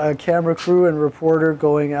from a camera crew and reporter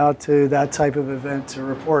going out to that type of event to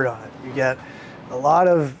report on it. You get a lot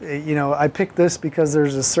of, I picked this because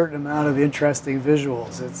there's a certain amount of interesting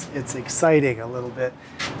visuals. It's exciting a little bit,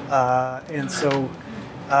 and so.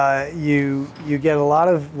 You get a lot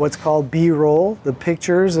of what's called B-roll, the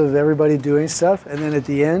pictures of everybody doing stuff, and then at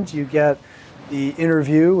the end you get the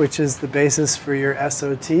interview, which is the basis for your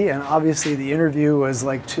SOT, and obviously the interview was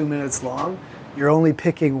like 2 minutes long. You're only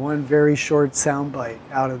picking one very short soundbite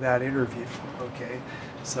out of that interview, okay?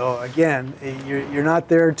 So again, you're not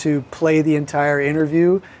there to play the entire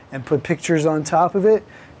interview and put pictures on top of it.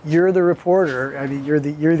 you're the reporter. I mean, you're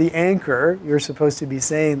the anchor. You're supposed to be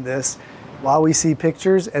saying this while we see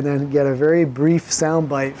pictures, and then get a very brief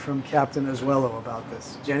soundbite from Captain Azuelo about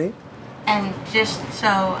this. Jenny? And just so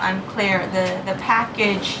I'm clear, the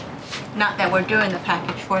package, not that we're doing the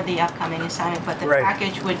package for the upcoming assignment, but the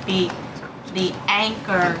package would be the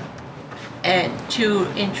anchor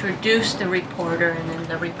to introduce the reporter, and then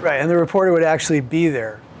the reporter. Right, and the reporter would actually be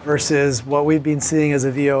there, versus what we've been seeing as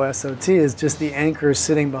a VOSOT is just the anchor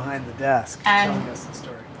sitting behind the desk telling us the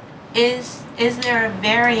story. Is there a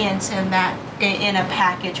variance in that in a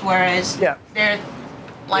package, whereas there,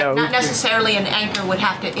 like not necessarily an anchor would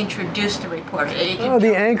have to introduce the reporter? Oh,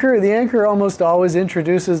 the anchor almost always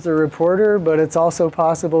introduces the reporter, but it's also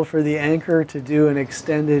possible for the anchor to do an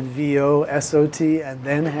extended VOSOT and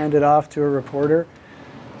then hand it off to a reporter.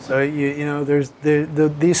 So you know, there's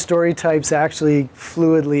these story types actually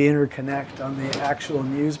fluidly interconnect on the actual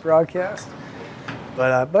news broadcast.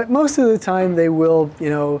 But most of the time they will, you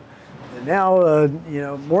know, now you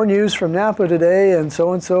know, more news from Napa today, and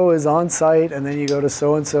so is on site, and then you go to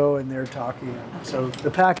so and they're talking. So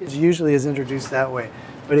the package usually is introduced that way,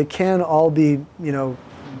 but it can all be, you know,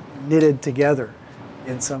 knitted together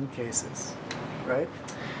in some cases, right?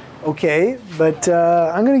 Okay, but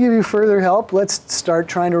I'm going to give you further help. Let's start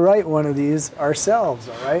trying to write one of these ourselves,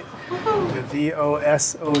 all right? The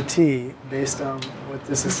VOSOT, based on what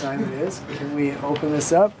this assignment is. Can we open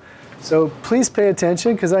this up? So please pay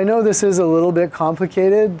attention, because I know this is a little bit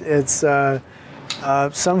complicated. It's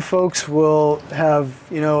some folks will have,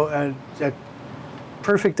 you know, a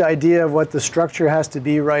perfect idea of what the structure has to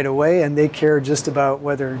be right away, and they care just about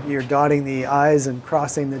whether you're dotting the I's and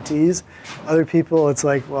crossing the T's. Other people, it's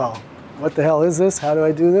like, well, what the hell is this? How do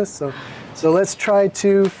I do this? So let's try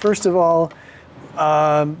to, first of all,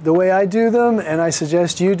 the way I do them, and I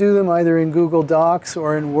suggest you do them either in Google Docs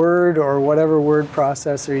or in Word or whatever word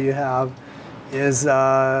processor you have, is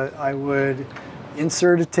I would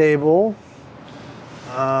insert a table.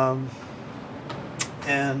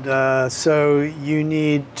 So you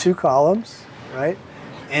need 2 columns, right?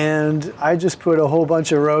 And I just put a whole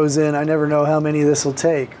bunch of rows in. I never know how many this will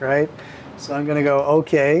take, right? So I'm going to go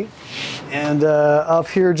OK. And up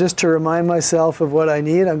here, just to remind myself of what I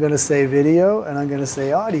need, I'm going to say video, and I'm going to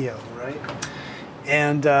say audio, right?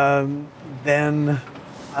 And then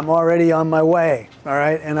I'm already on my way, all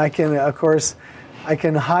right? And I can, of course, I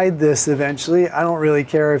can hide this eventually. I don't really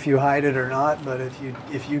care if you hide it or not, but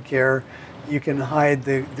if you care, you can hide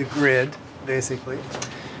the grid, basically.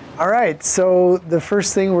 All right, so the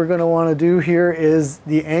first thing we're going to want to do here is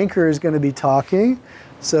the anchor is going to be talking.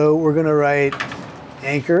 So we're going to write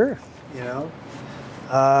anchor, you know,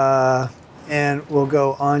 and we'll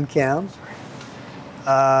go on cam.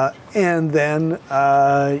 And then,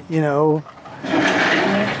 you know,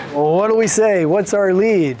 well, what do we say? What's our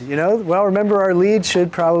lead? You know, well, remember our lead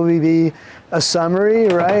should probably be a summary,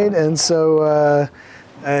 right? And so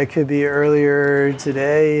it could be earlier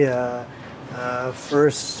today,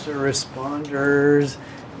 first responders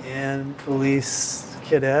and police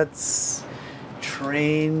cadets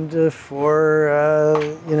trained for,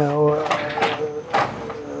 you know,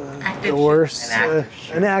 the worst,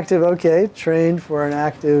 an active, okay, trained for an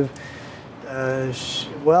active,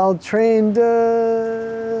 well, trained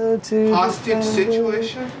to hostage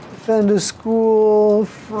situation? Defend a school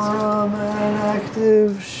from an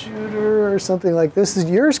active shooter or something like this.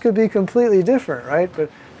 Yours could be completely different, right?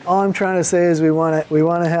 But all I'm trying to say is we want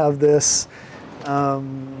to have this.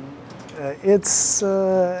 It's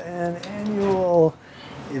an annual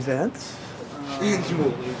event. Annual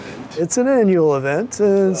event. It's an annual event,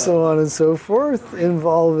 and so on and so forth,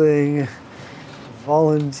 involving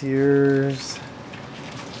volunteers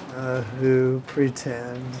who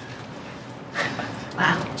pretend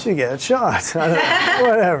to get shot.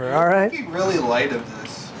 Whatever, all right? Be really light of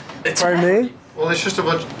this. Pardon me? Well, it's just a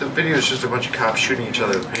bunch. The video is just a bunch of cops shooting each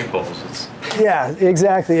other with paintballs. Yeah,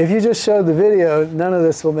 exactly. If you just showed the video, none of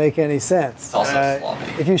this will make any sense. It's also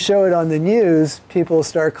sloppy. If you show it on the news, people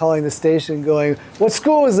start calling the station going, "What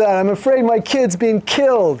school is that? I'm afraid my kid's being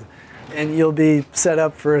killed." And you'll be set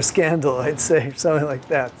up for a scandal, I'd say, something like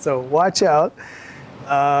that. So watch out.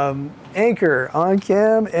 Anchor on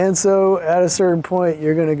cam, and so at a certain point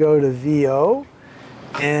you're going to go to VO,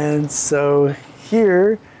 and so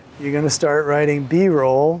here you're going to start writing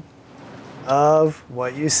B-roll of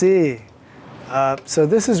what you see. So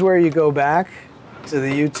this is where you go back to the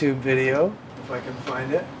YouTube video, if I can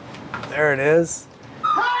find it. There it is.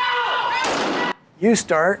 You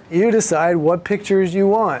decide what pictures you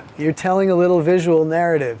want. You're telling a little visual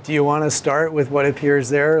narrative. Do you want to start with what appears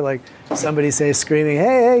there, like somebody say screaming,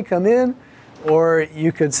 "Hey, hey, come in"? Or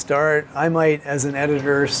you could start, I might, as an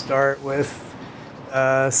editor, start with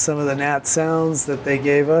some of the NAT sounds that they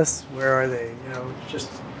gave us. Where are they? You know, just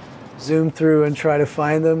zoom through and try to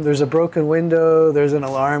find them. There's a broken window, there's an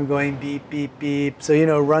alarm going beep, beep, beep. So, you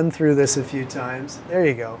know, run through this a few times. There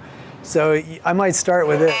you go. So I might start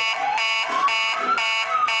with it.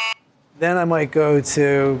 Then I might go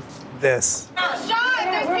to this.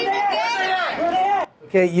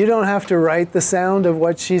 Okay, you don't have to write the sound of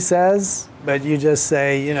what she says, but you just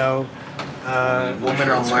say, you know, Woman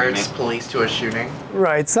alerts police to a shooting.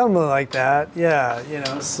 right, something like that. Yeah, you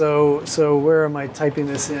know. So where am I typing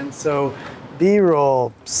this in? So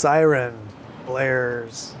B-roll, siren,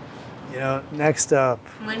 blares. You know, next up.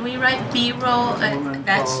 When we write B-roll,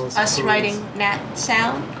 that's us writing Nat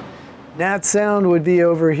sound. Nat sound would be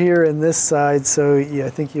over here in this side. So yeah, I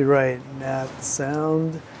think you're right. Nat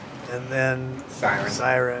sound, and then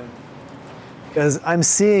siren. Because I'm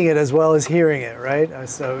seeing it as well as hearing it, right?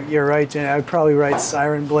 So you're right, Jenny. I'd probably write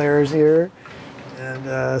siren blares here,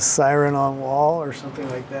 and siren on wall or something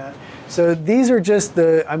like that. So these are just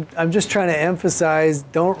the. I'm just trying to emphasize.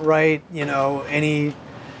 Don't write, you know, any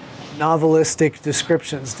novelistic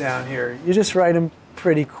descriptions down here. You just write them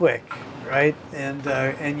pretty quick, right?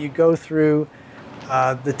 And you go through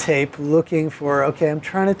the tape looking for. Okay, I'm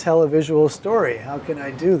trying to tell a visual story. How can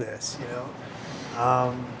I do this? You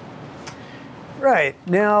know. Right,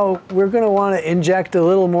 now we're going to want to inject a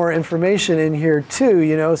little more information in here too,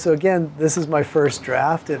 you know. So again, this is my first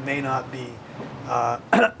draft. It may not be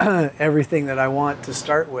everything that I want to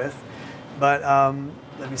start with, but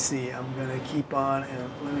let me see. I'm going to keep on, and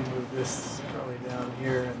let me move this probably down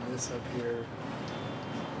here and this up here.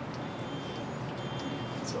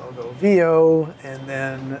 So I'll go VO, and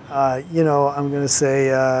then, you know, I'm going to say,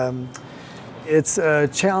 it's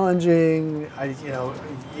challenging,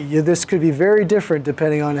 this could be very different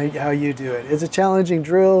depending on how you do it. It's a challenging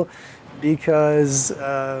drill because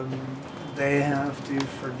they have to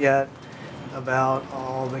forget about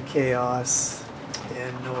all the chaos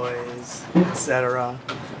and noise, etc.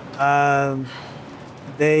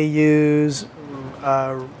 They use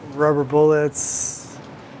rubber bullets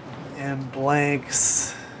and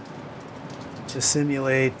blanks to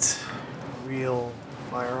simulate real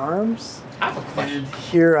firearms. And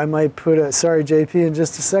here I might put a, sorry JP, in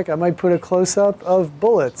just a sec, I might put a close-up of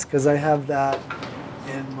bullets because I have that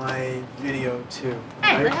in my video too.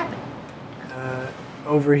 Right?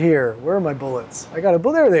 Over here, where are my bullets? I got a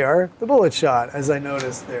bullet, there they are, the bullet shot, as I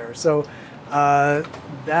noticed there. So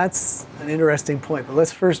that's an interesting point. But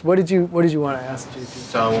let's first, what did you want to ask JP?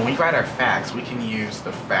 So when we write our facts, we can use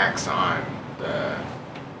the facts on the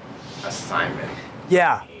assignment.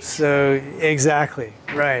 Yeah, so exactly,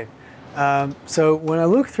 right. So when I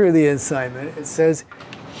look through the assignment, it says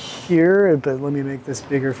here, but let me make this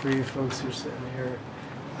bigger for you folks who are sitting here.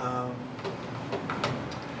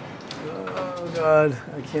 Oh God,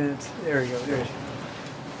 I can't, there we go, there.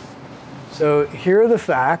 So here are the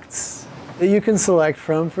facts that you can select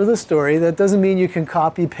from for the story. That doesn't mean you can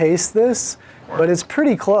copy paste this, but it's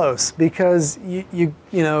pretty close because you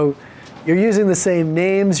know, you're using the same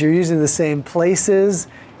names, you're using the same places,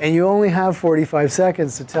 and you only have 45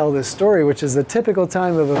 seconds to tell this story, which is the typical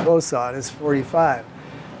time of a BOSOT is 45.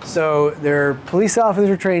 So they're police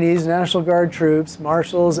officer trainees, National Guard troops,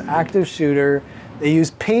 marshals, active shooter. They use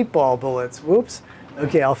paintball bullets. Whoops.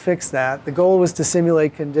 Okay, I'll fix that. The goal was to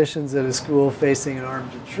simulate conditions at a school facing an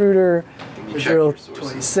armed intruder, material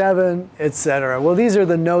 27, etc. Well, these are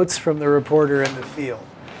the notes from the reporter in the field.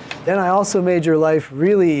 Then I also made your life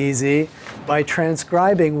really easy by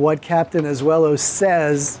transcribing what Captain Azuelo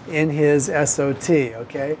says in his SOT,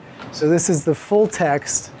 okay? So this is the full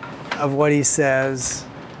text of what he says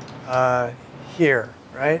here,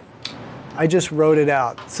 right? I just wrote it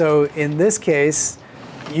out. So in this case,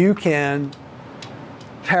 you can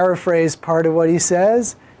paraphrase part of what he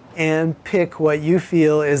says and pick what you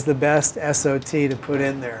feel is the best SOT to put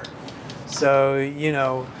in there. So, you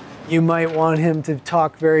know, you might want him to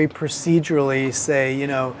talk very procedurally, say, you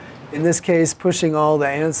know, in this case, pushing all the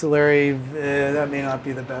ancillary, that may not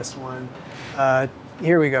be the best one.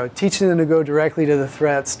 Here we go, teaching them to go directly to the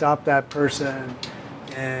threat, stop that person.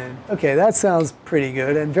 And okay, that sounds pretty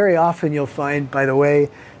good. And very often you'll find, by the way,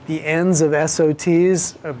 the ends of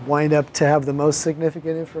SOTs wind up to have the most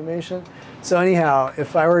significant information. So anyhow,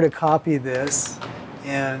 if I were to copy this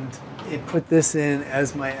and put this in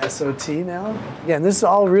as my SOT now, again, this is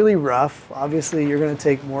all really rough. Obviously, you're going to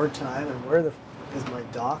take more time. And where is my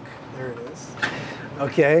doc? There it is.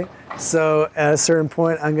 Okay, so at a certain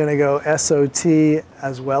point, I'm going to go SOT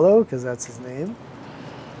Azuelo, because that's his name.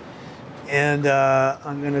 And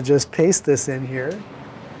I'm going to just paste this in here.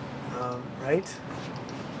 right?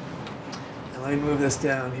 And let me move this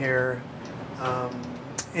down here.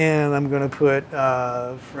 And I'm going to put,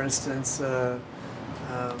 for instance,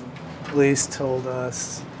 police told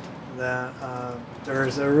us that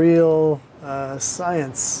there's a real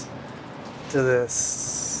science to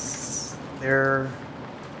this. There,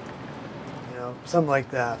 something like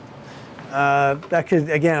that. That could,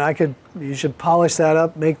 again, you should polish that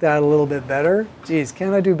up, make that a little bit better. Geez,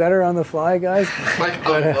 can I do better on the fly, guys? Like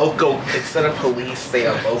a local, instead of police, say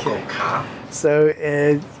a local cop. So,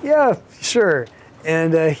 yeah, sure.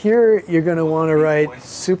 And here you're going to want to write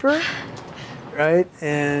super, right?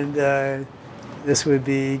 And this would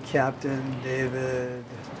be Captain David,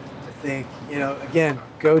 I think, again,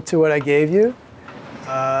 go to what I gave you.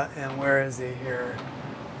 And where is he here?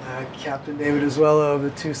 Captain David Azuelo of the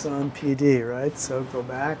Tucson PD, right? So go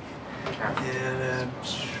back and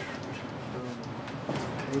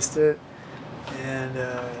paste it. And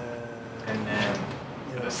then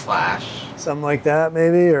a slash. Something like that,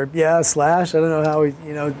 maybe, or yeah, slash. I don't know how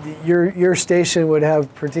your station would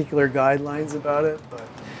have particular guidelines about it, but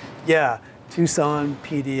yeah, Tucson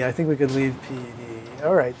PD. I think we could leave PD.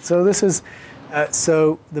 All right. So this is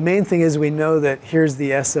so the main thing is we know that here's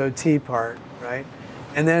the SOT part, right?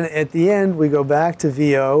 And then at the end we go back to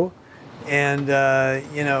VO, and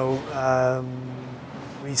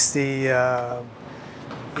we see.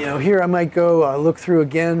 Here I might go look through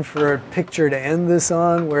again for a picture to end this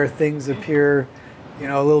on where things appear, a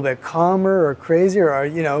little bit calmer or crazier.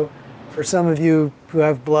 Or, for some of you who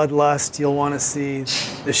have bloodlust, you'll want to see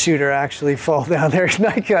the shooter actually fall down there.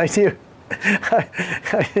 I do.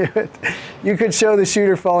 You could show the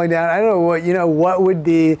shooter falling down. I don't know what would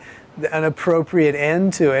be an appropriate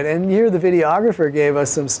end to it. And here the videographer gave us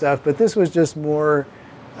some stuff, but this was just more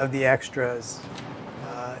of the extras.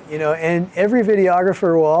 And every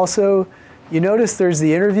videographer will also, you notice there's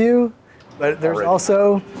the interview, but there's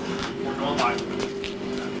also,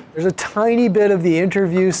 there's a tiny bit of the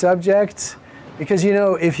interview subject, because,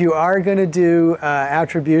 if you are going to do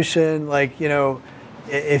attribution, like,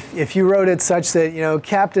 if you wrote it such that,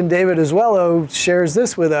 Captain David Azuelo shares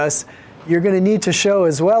this with us, you're going to need to show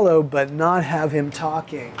Azuelo, but not have him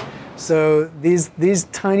talking. So these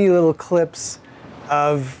tiny little clips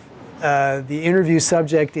of the interview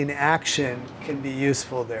subject in action can be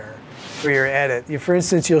useful there for your edit. For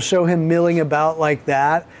instance, you'll show him milling about like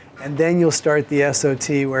that, and then you'll start the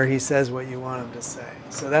SOT where he says what you want him to say.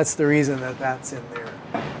 So that's the reason that that's in there.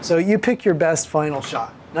 So you pick your best final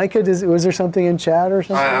shot. Nika, was there something in chat or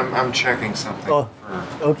something? I'm checking something. Oh,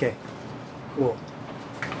 okay, cool.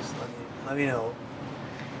 Just let me know.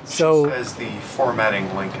 So says the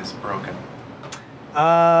formatting link is broken.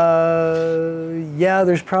 Yeah,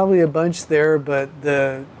 there's probably a bunch there, but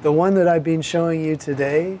the one that I've been showing you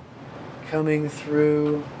today, coming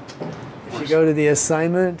through, if you go to the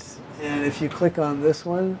assignment, and if you click on this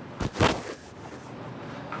one,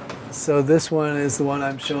 so this one is the one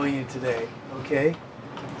I'm showing you today, okay?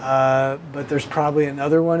 But there's probably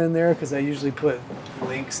another one in there, because I usually put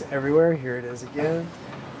links everywhere. Here it is again.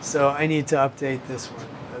 So I need to update this one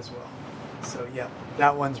as well. So yeah,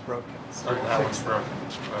 that one's broken. So that one's broken,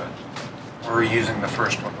 but we're using the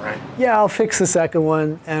first one, right? Yeah, I'll fix the second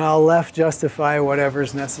one, and I'll left justify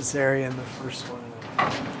whatever's necessary in the first one.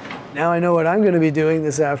 Now I know what I'm going to be doing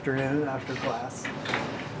this afternoon after class.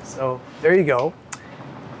 So there you go.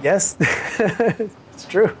 Yes, it's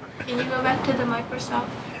true. Can you go back to the Microsoft?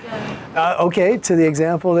 Okay, to the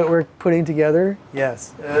example that we're putting together.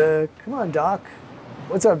 Yes. Come on, Doc.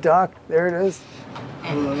 What's up, Doc? There it is.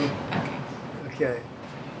 Okay.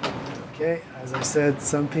 Okay, as I said,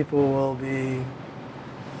 some people will be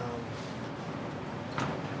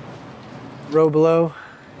row below.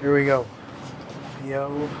 Here we go.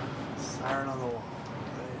 PO, siren on the wall.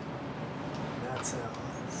 Right. That's it.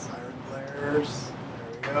 Siren blares. There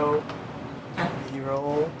we go.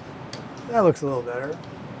 B-roll. That looks a little better.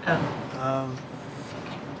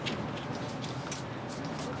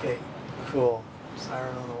 Okay, cool.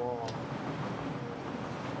 Siren on the wall.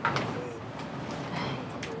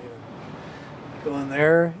 Go in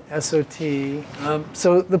there, SOT.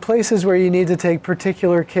 So the places where you need to take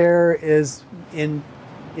particular care is in,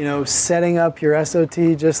 setting up your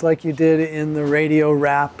SOT just like you did in the radio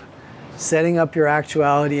wrap, setting up your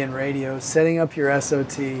actuality in radio, setting up your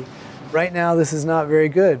SOT. Right now, this is not very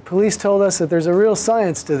good. Police told us that there's a real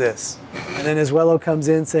science to this. And then Azuelo comes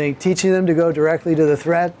in saying, teaching them to go directly to the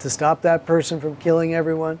threat, to stop that person from killing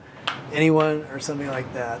anyone, or something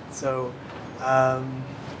like that. So,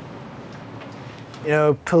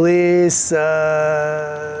 police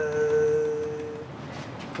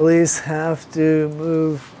have to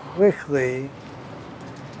move quickly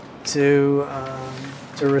to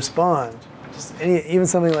respond. Just even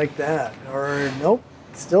something like that. Or nope,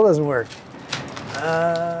 still doesn't work.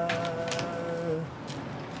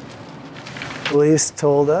 Police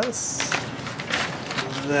told us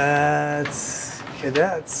that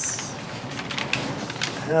cadets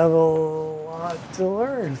have a lot to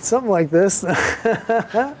learn. Something like this.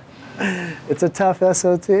 It's a tough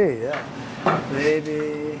SOT, yeah.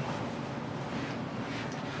 Maybe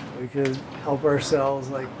we could help ourselves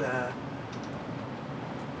like that.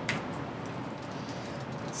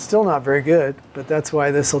 Still not very good, but that's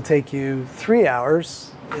why this will take you 3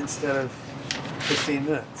 hours instead of 15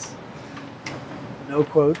 minutes. No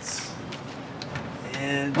quotes.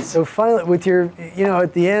 And so finally, with your,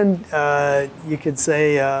 at the end, you could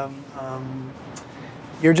say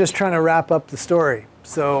you're just trying to wrap up the story.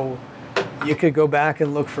 So you could go back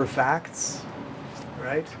and look for facts,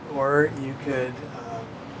 right? Or you could,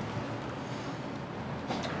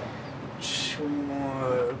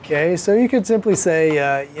 okay, so you could simply say,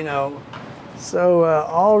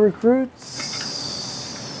 all recruits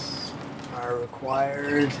are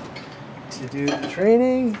required to do the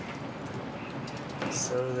training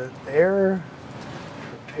so that they're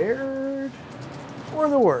prepared for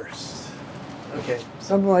the worst. Okay,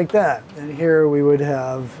 something like that. And here we would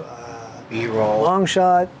have B-roll, long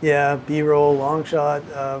shot, yeah, B-roll, long shot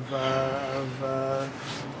of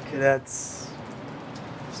cadets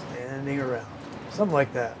standing around, something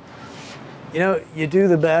like that. You do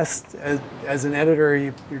the best as an editor.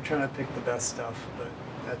 You're trying to pick the best stuff, but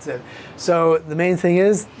that's it. So the main thing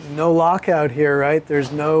is no lockout here, right?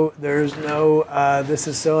 There's no this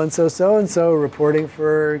is so and so reporting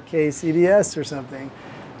for KCBS or something,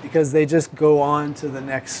 because they just go on to the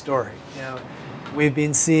next story. We've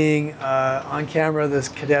been seeing on camera this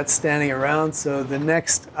cadet standing around, so the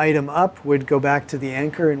next item up would go back to the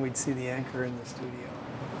anchor, and we'd see the anchor in the studio.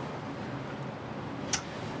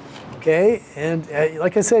 Okay, and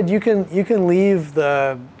like I said, you can leave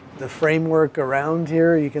the framework around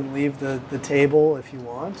here. You can leave the table if you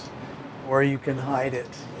want, or you can hide it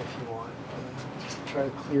if you want. Just try to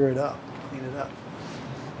clear it up, clean it up.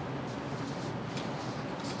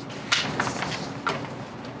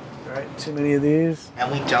 All right, too many of these. And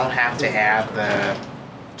we don't have to have the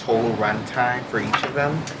total run time for each of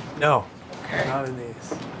them? No, okay. Not in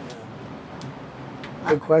these. Yeah.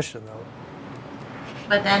 Good question, though.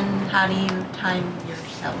 But then how do you time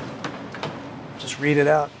yourself? Just read it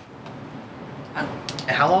out. And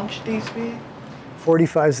how long should these be?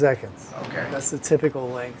 45 seconds. Okay. That's the typical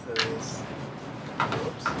length of these.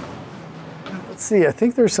 Whoops. Let's see, I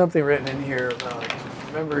think there's something written in here about,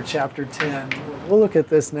 remember chapter 10. We'll look at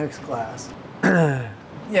this next class.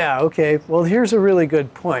 Yeah, okay. Well, here's a really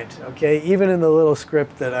good point, okay? Even in the little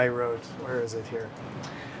script that I wrote. Where is it here?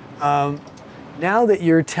 Now that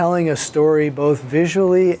you're telling a story both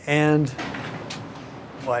visually and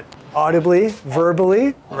audibly,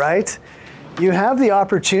 verbally, right? You have the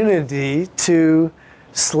opportunity to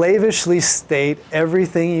slavishly state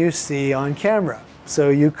everything you see on camera. So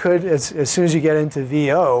you could, as soon as you get into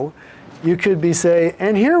VO, you could be say,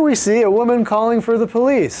 and here we see a woman calling for the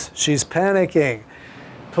police. She's panicking.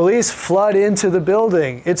 Police flood into the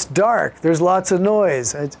building. It's dark. There's lots of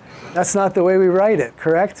noise. That's not the way we write it,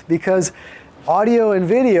 correct? Because audio and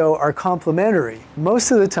video are complementary.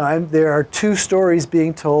 Most of the time, there are two stories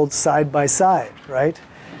being told side by side, right?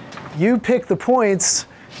 You pick the points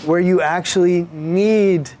where you actually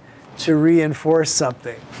need to reinforce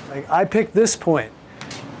something. Like I picked this point,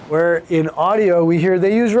 where in audio we hear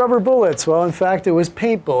they use rubber bullets. Well, in fact, it was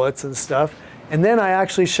paint bullets and stuff. And then I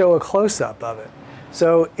actually show a close-up of it.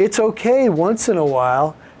 So it's okay once in a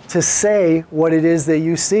while to say what it is that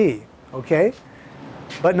you see, okay?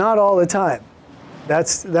 But not all the time.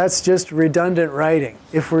 That's just redundant writing.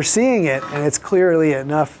 If we're seeing it and it's clearly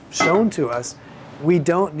enough shown to us, we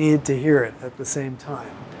don't need to hear it at the same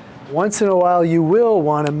time. Once in a while, you will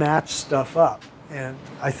want to match stuff up. And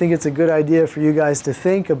I think it's a good idea for you guys to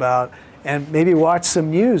think about, and maybe watch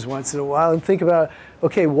some news once in a while and think about,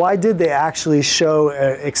 okay, why did they actually show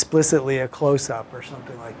explicitly a close-up or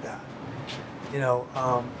something like that?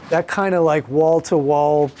 That kind of like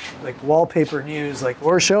wall-to-wall, like wallpaper news, like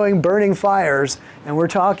we're showing burning fires and we're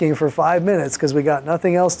talking for 5 minutes because we got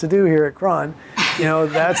nothing else to do here at Cron.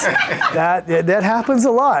 That happens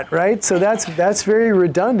a lot, right? So that's very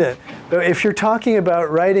redundant. But if you're talking about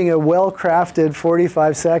writing a well-crafted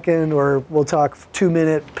 45-second, or we'll talk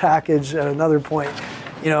 2-minute package at another point,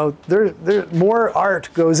 there more art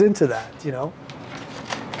goes into that,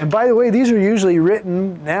 And by the way, these are usually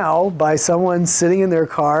written now by someone sitting in their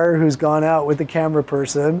car who's gone out with the camera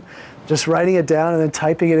person, just writing it down and then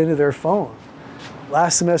typing it into their phone.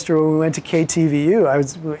 last semester when we went to KTVU, I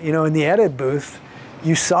was, in the edit booth,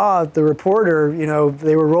 you saw the reporter,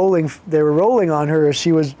 they were rolling on her as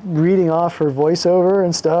she was reading off her voiceover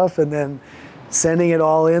and stuff, and then sending it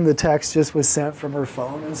all in. The text just was sent from her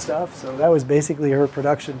phone and stuff. So that was basically her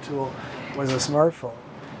production tool, was a smartphone.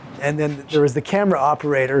 And then there was the camera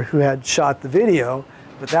operator who had shot the video,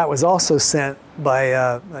 but that was also sent by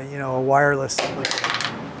a wireless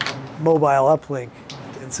mobile uplink.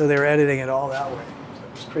 And so they were editing it all that way. So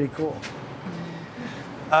it was pretty cool.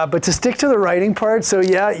 But to stick to the writing part, so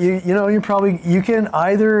yeah, you can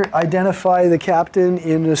either identify the captain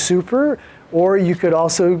in the super, or you could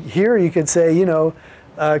also, here you could say,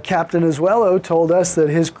 Captain Azuelo told us that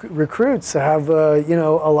his recruits have, a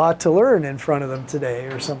lot to learn in front of them today,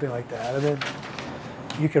 or something like that. And then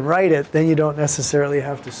you can write it, then you don't necessarily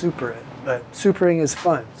have to super it. But supering is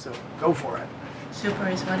fun, so go for it. Super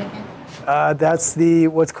is what again? That's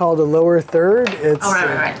what's called a lower third. It's,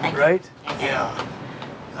 right. Thank you. Right? Yeah.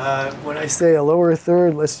 When I say a lower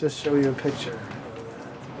third, let's just show you a picture of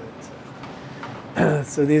that.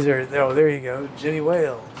 So these are, there you go, Jimmy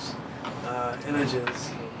Wales,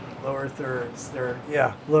 images, lower thirds.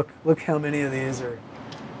 Look how many of these are.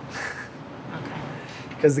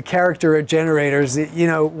 Because the character generators,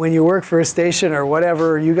 when you work for a station or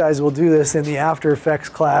whatever, you guys will do this in the After Effects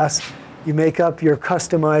class. You make up your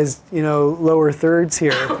customized, lower thirds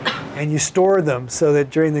here, and you store them so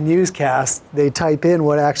that during the newscast, they type in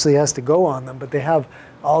what actually has to go on them, but they have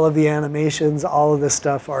all of the animations, all of the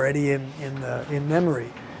stuff already in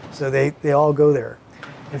memory. So they all go there.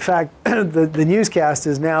 In fact, the newscast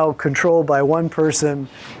is now controlled by one person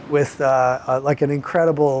with like an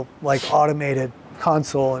incredible, automated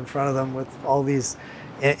console in front of them with all these,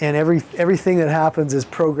 and everything that happens is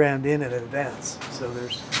programmed in advance. So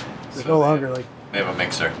there's no longer They have a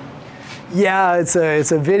mixer. Yeah, it's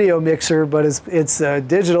a video mixer, but it's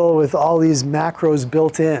digital with all these macros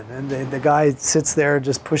built in, and the guy sits there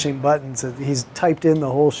just pushing buttons. He's typed in the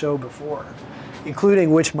whole show before,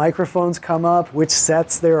 including which microphones come up, which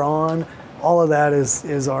sets they're on. All of that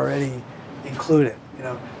is already included,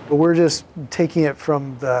 But we're just taking it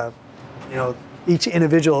from the, each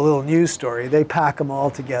individual little news story. They pack them all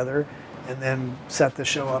together, and then set the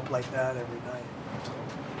show up like that every night.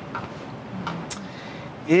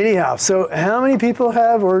 Anyhow, so how many people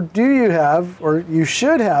have, or do you have, or you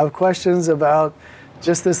should have questions about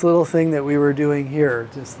just this little thing that we were doing here?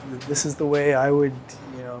 Just this is the way I would,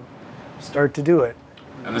 start to do it.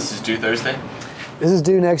 And this is due Thursday? This is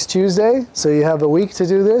due next Tuesday, so you have a week to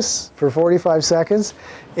do this for 45 seconds.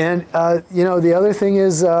 And, the other thing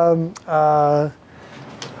is, Should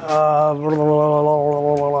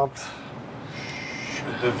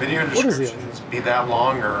the video descriptions be that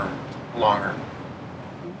long or longer?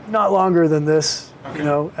 not longer than this,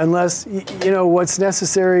 unless, what's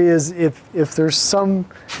necessary is if there's some,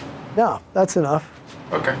 no, that's enough.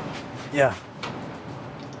 Okay. Yeah.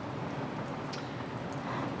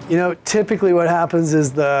 Typically what happens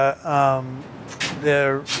is the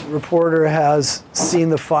reporter has seen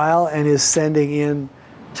the file and is sending in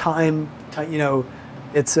time,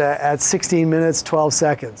 it's at 16 minutes, 12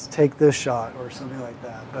 seconds, take this shot or something like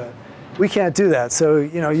that. But we can't do that. So,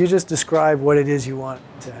 you just describe what it is you want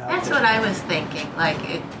to have. That's what I was thinking.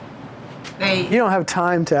 You don't have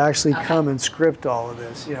time to actually come and script all of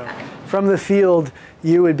this. From the field,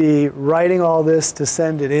 you would be writing all this to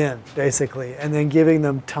send it in, basically, and then giving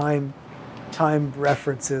them time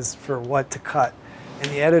references for what to cut.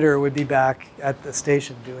 And the editor would be back at the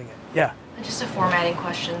station doing it. Yeah. Just a formatting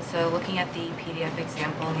question. So looking at the PDF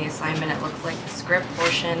example in the assignment, it looks like the script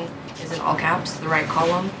portion is in all caps, the right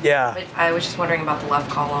column. Yeah. But I was just wondering about the left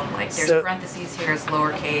column. There's parentheses here, it's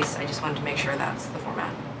lowercase. I just wanted to make sure that's the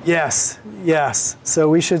format. Yes. So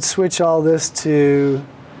we should switch all this to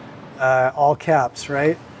all caps,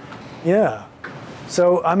 right? Yeah.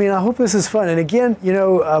 So, I hope this is fun. And again,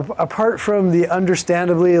 apart from the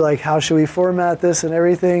understandably, how should we format this and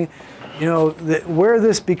everything, where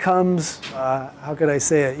this becomes, how could I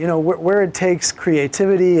say it, where it takes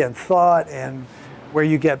creativity and thought and where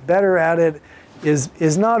you get better at it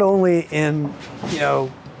is not only in,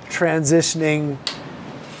 transitioning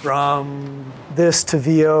from this to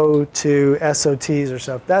VO to SOTs or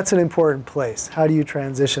stuff. That's an important place. How do you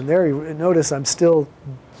transition there? You notice I'm still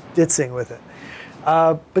ditzing with it.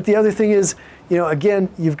 But the other thing is, again,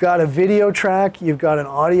 you've got a video track, you've got an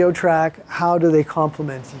audio track. How do they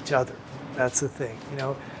complement each other? That's the thing.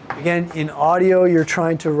 Again, in audio, you're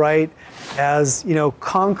trying to write as,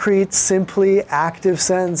 concrete, simply active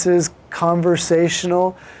sentences,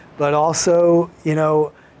 conversational, but also,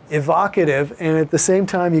 evocative. And at the same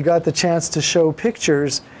time, you got the chance to show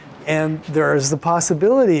pictures And there's the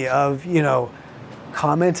possibility of, you know,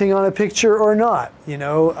 commenting on a picture or not. You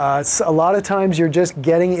know, a lot of times you're just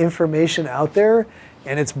getting information out there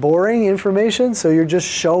and it's boring information, so you're just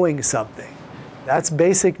showing something. That's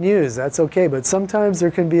basic news, that's okay, but sometimes there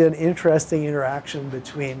can be an interesting interaction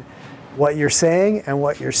between what you're saying and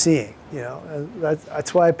what you're seeing. You know,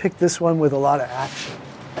 that's why I picked this one with a lot of action.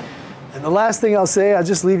 And the last thing I'll say, I'll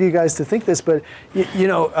just leave you guys to think this, but you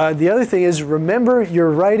know, the other thing is, remember you're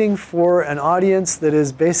writing for an audience that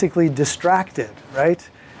is basically distracted, right?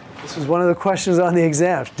 This was one of the questions on the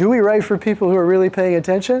exams. Do we write for people who are really paying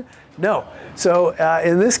attention? No. So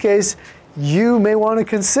in this case, you may want to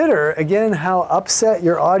consider, again, how upset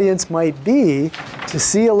your audience might be to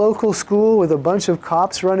see a local school with a bunch of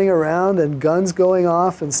cops running around and guns going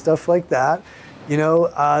off and stuff like that. You know,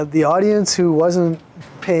 the audience who wasn't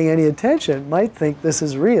paying any attention might think this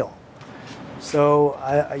is real. So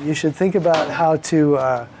you should think about how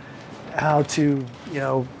to you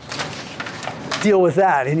know, deal with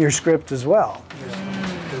that in your script as well.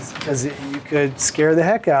 Because you could scare the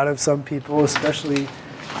heck out of some people, especially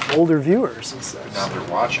older viewers and such. Now they're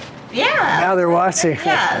watching. Yeah. Now they're watching.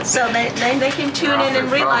 Yeah, so they can tune in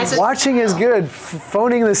and realize it's watching is good.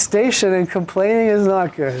 Phoning the station and complaining is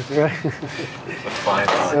not good, right?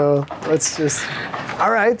 So let's just.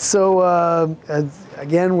 All right. So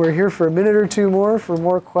again, we're here for a minute or two more for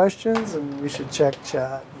more questions, and we should check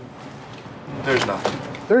chat. There's nothing.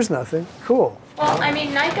 There's nothing. Cool. Well, I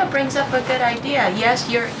mean, Nika brings up a good idea. Yes,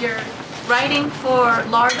 you're writing for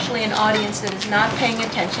largely an audience that is not paying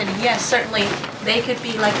attention. And yes, certainly they could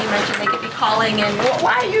be, like you mentioned, they could be calling in, well,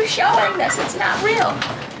 why are you showing this? It's not real.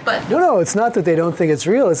 But no, it's not that they don't think it's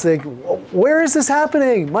real. It's like, where is this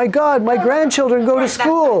happening? My God, my grandchildren go to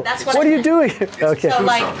school. That's what are you doing? Okay. So,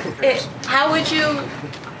 like, how would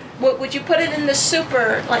you put it in the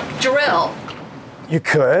super, like, drill? You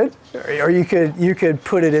could, or you could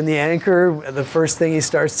put it in the anchor, the first thing he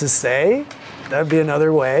starts to say. That'd be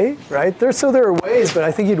another way, right? There are ways, but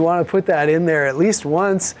I think you'd want to put that in there at least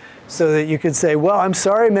once, so that you could say, "Well, I'm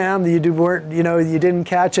sorry, ma'am, that you didn't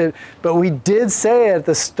catch it, but we did say at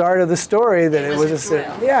the start of the story that it was a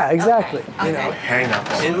yeah, exactly." Okay. You know, hang up.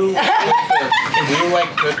 We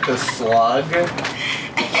like put the slug.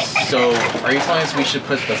 So, are you telling us we should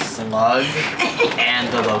put the slug and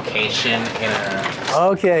the location in a...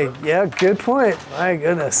 Okay, yeah, good point. My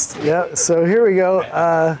goodness. Yeah, so here we go.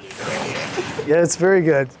 Yeah, it's very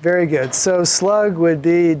good, very good. So slug would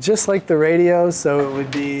be just like the radio, so it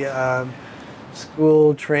would be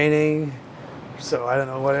school training, so I don't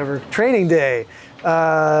know, whatever, training day.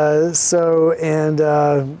 What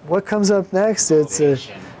comes up next?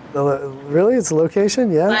 Location. Really? It's a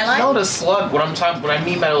location? Yeah. No, the slug. What I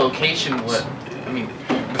mean by the location,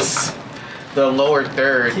 the lower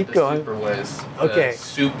third. Keep going. Super was okay.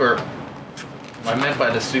 Super. What I meant by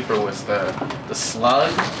the super was the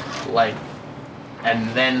slug, like, and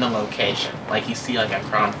then the location. Like you see, like at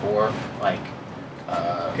Crown 4, like.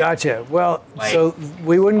 Gotcha. Well, like so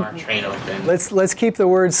we wouldn't. Train open. Let's keep the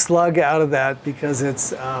word slug out of that because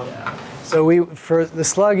it's. So for the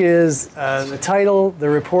slug is the title, the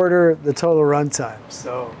reporter, the total runtime.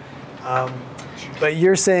 So, but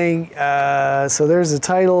you're saying so there's a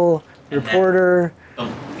title, reporter,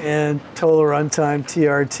 and total runtime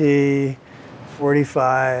TRT,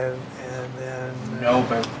 45, and then. No,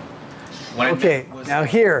 but. Okay. Now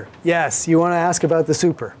here, yes, you want to ask about the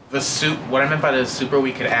super. What I meant by the super,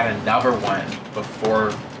 we could add another one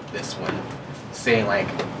before this one, saying like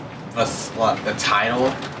the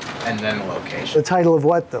title. And then the location. The title of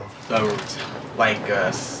what, though? Like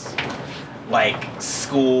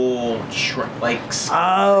school,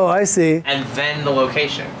 Oh, I see. And then the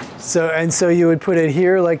location. So you would put it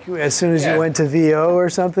here, like as soon as you went to VO or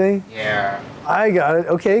something? Yeah. I got it.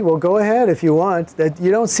 Okay, well, go ahead if you want. That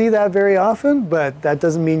you don't see that very often, but that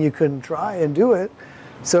doesn't mean you couldn't try and do it.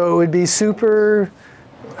 So it would be super.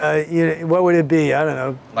 What would it be? I don't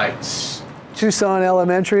know. Like. Tucson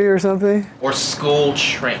Elementary or something? Or school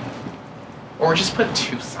train. Or just put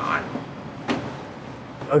Tucson.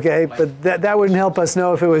 Okay, but that wouldn't help us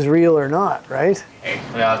know if it was real or not, right? Okay,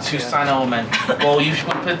 Tucson Elementary. Well, you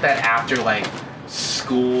should put that after like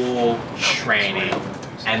school training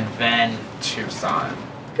and then Tucson.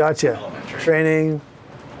 Gotcha. Elementary. Training.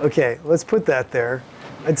 Okay, let's put that there.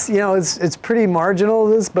 It's it's pretty marginal,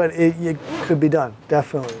 but it could be done,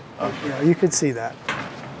 definitely. Okay. You could see that.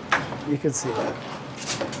 You can see that.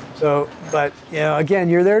 So, but again,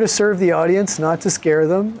 you're there to serve the audience, not to scare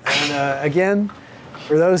them. And again,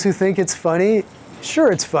 for those who think it's funny,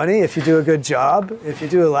 sure, it's funny if you do a good job. If you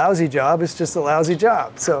do a lousy job, it's just a lousy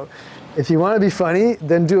job. So, If you want to be funny,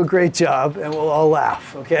 then do a great job and we'll all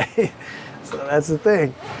laugh, okay? So that's the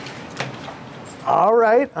thing. All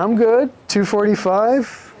right, I'm good.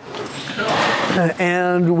 2:45.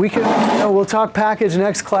 And we can, we'll talk package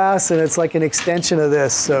next class, and it's like an extension of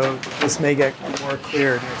this, so this may get more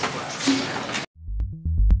clear next class.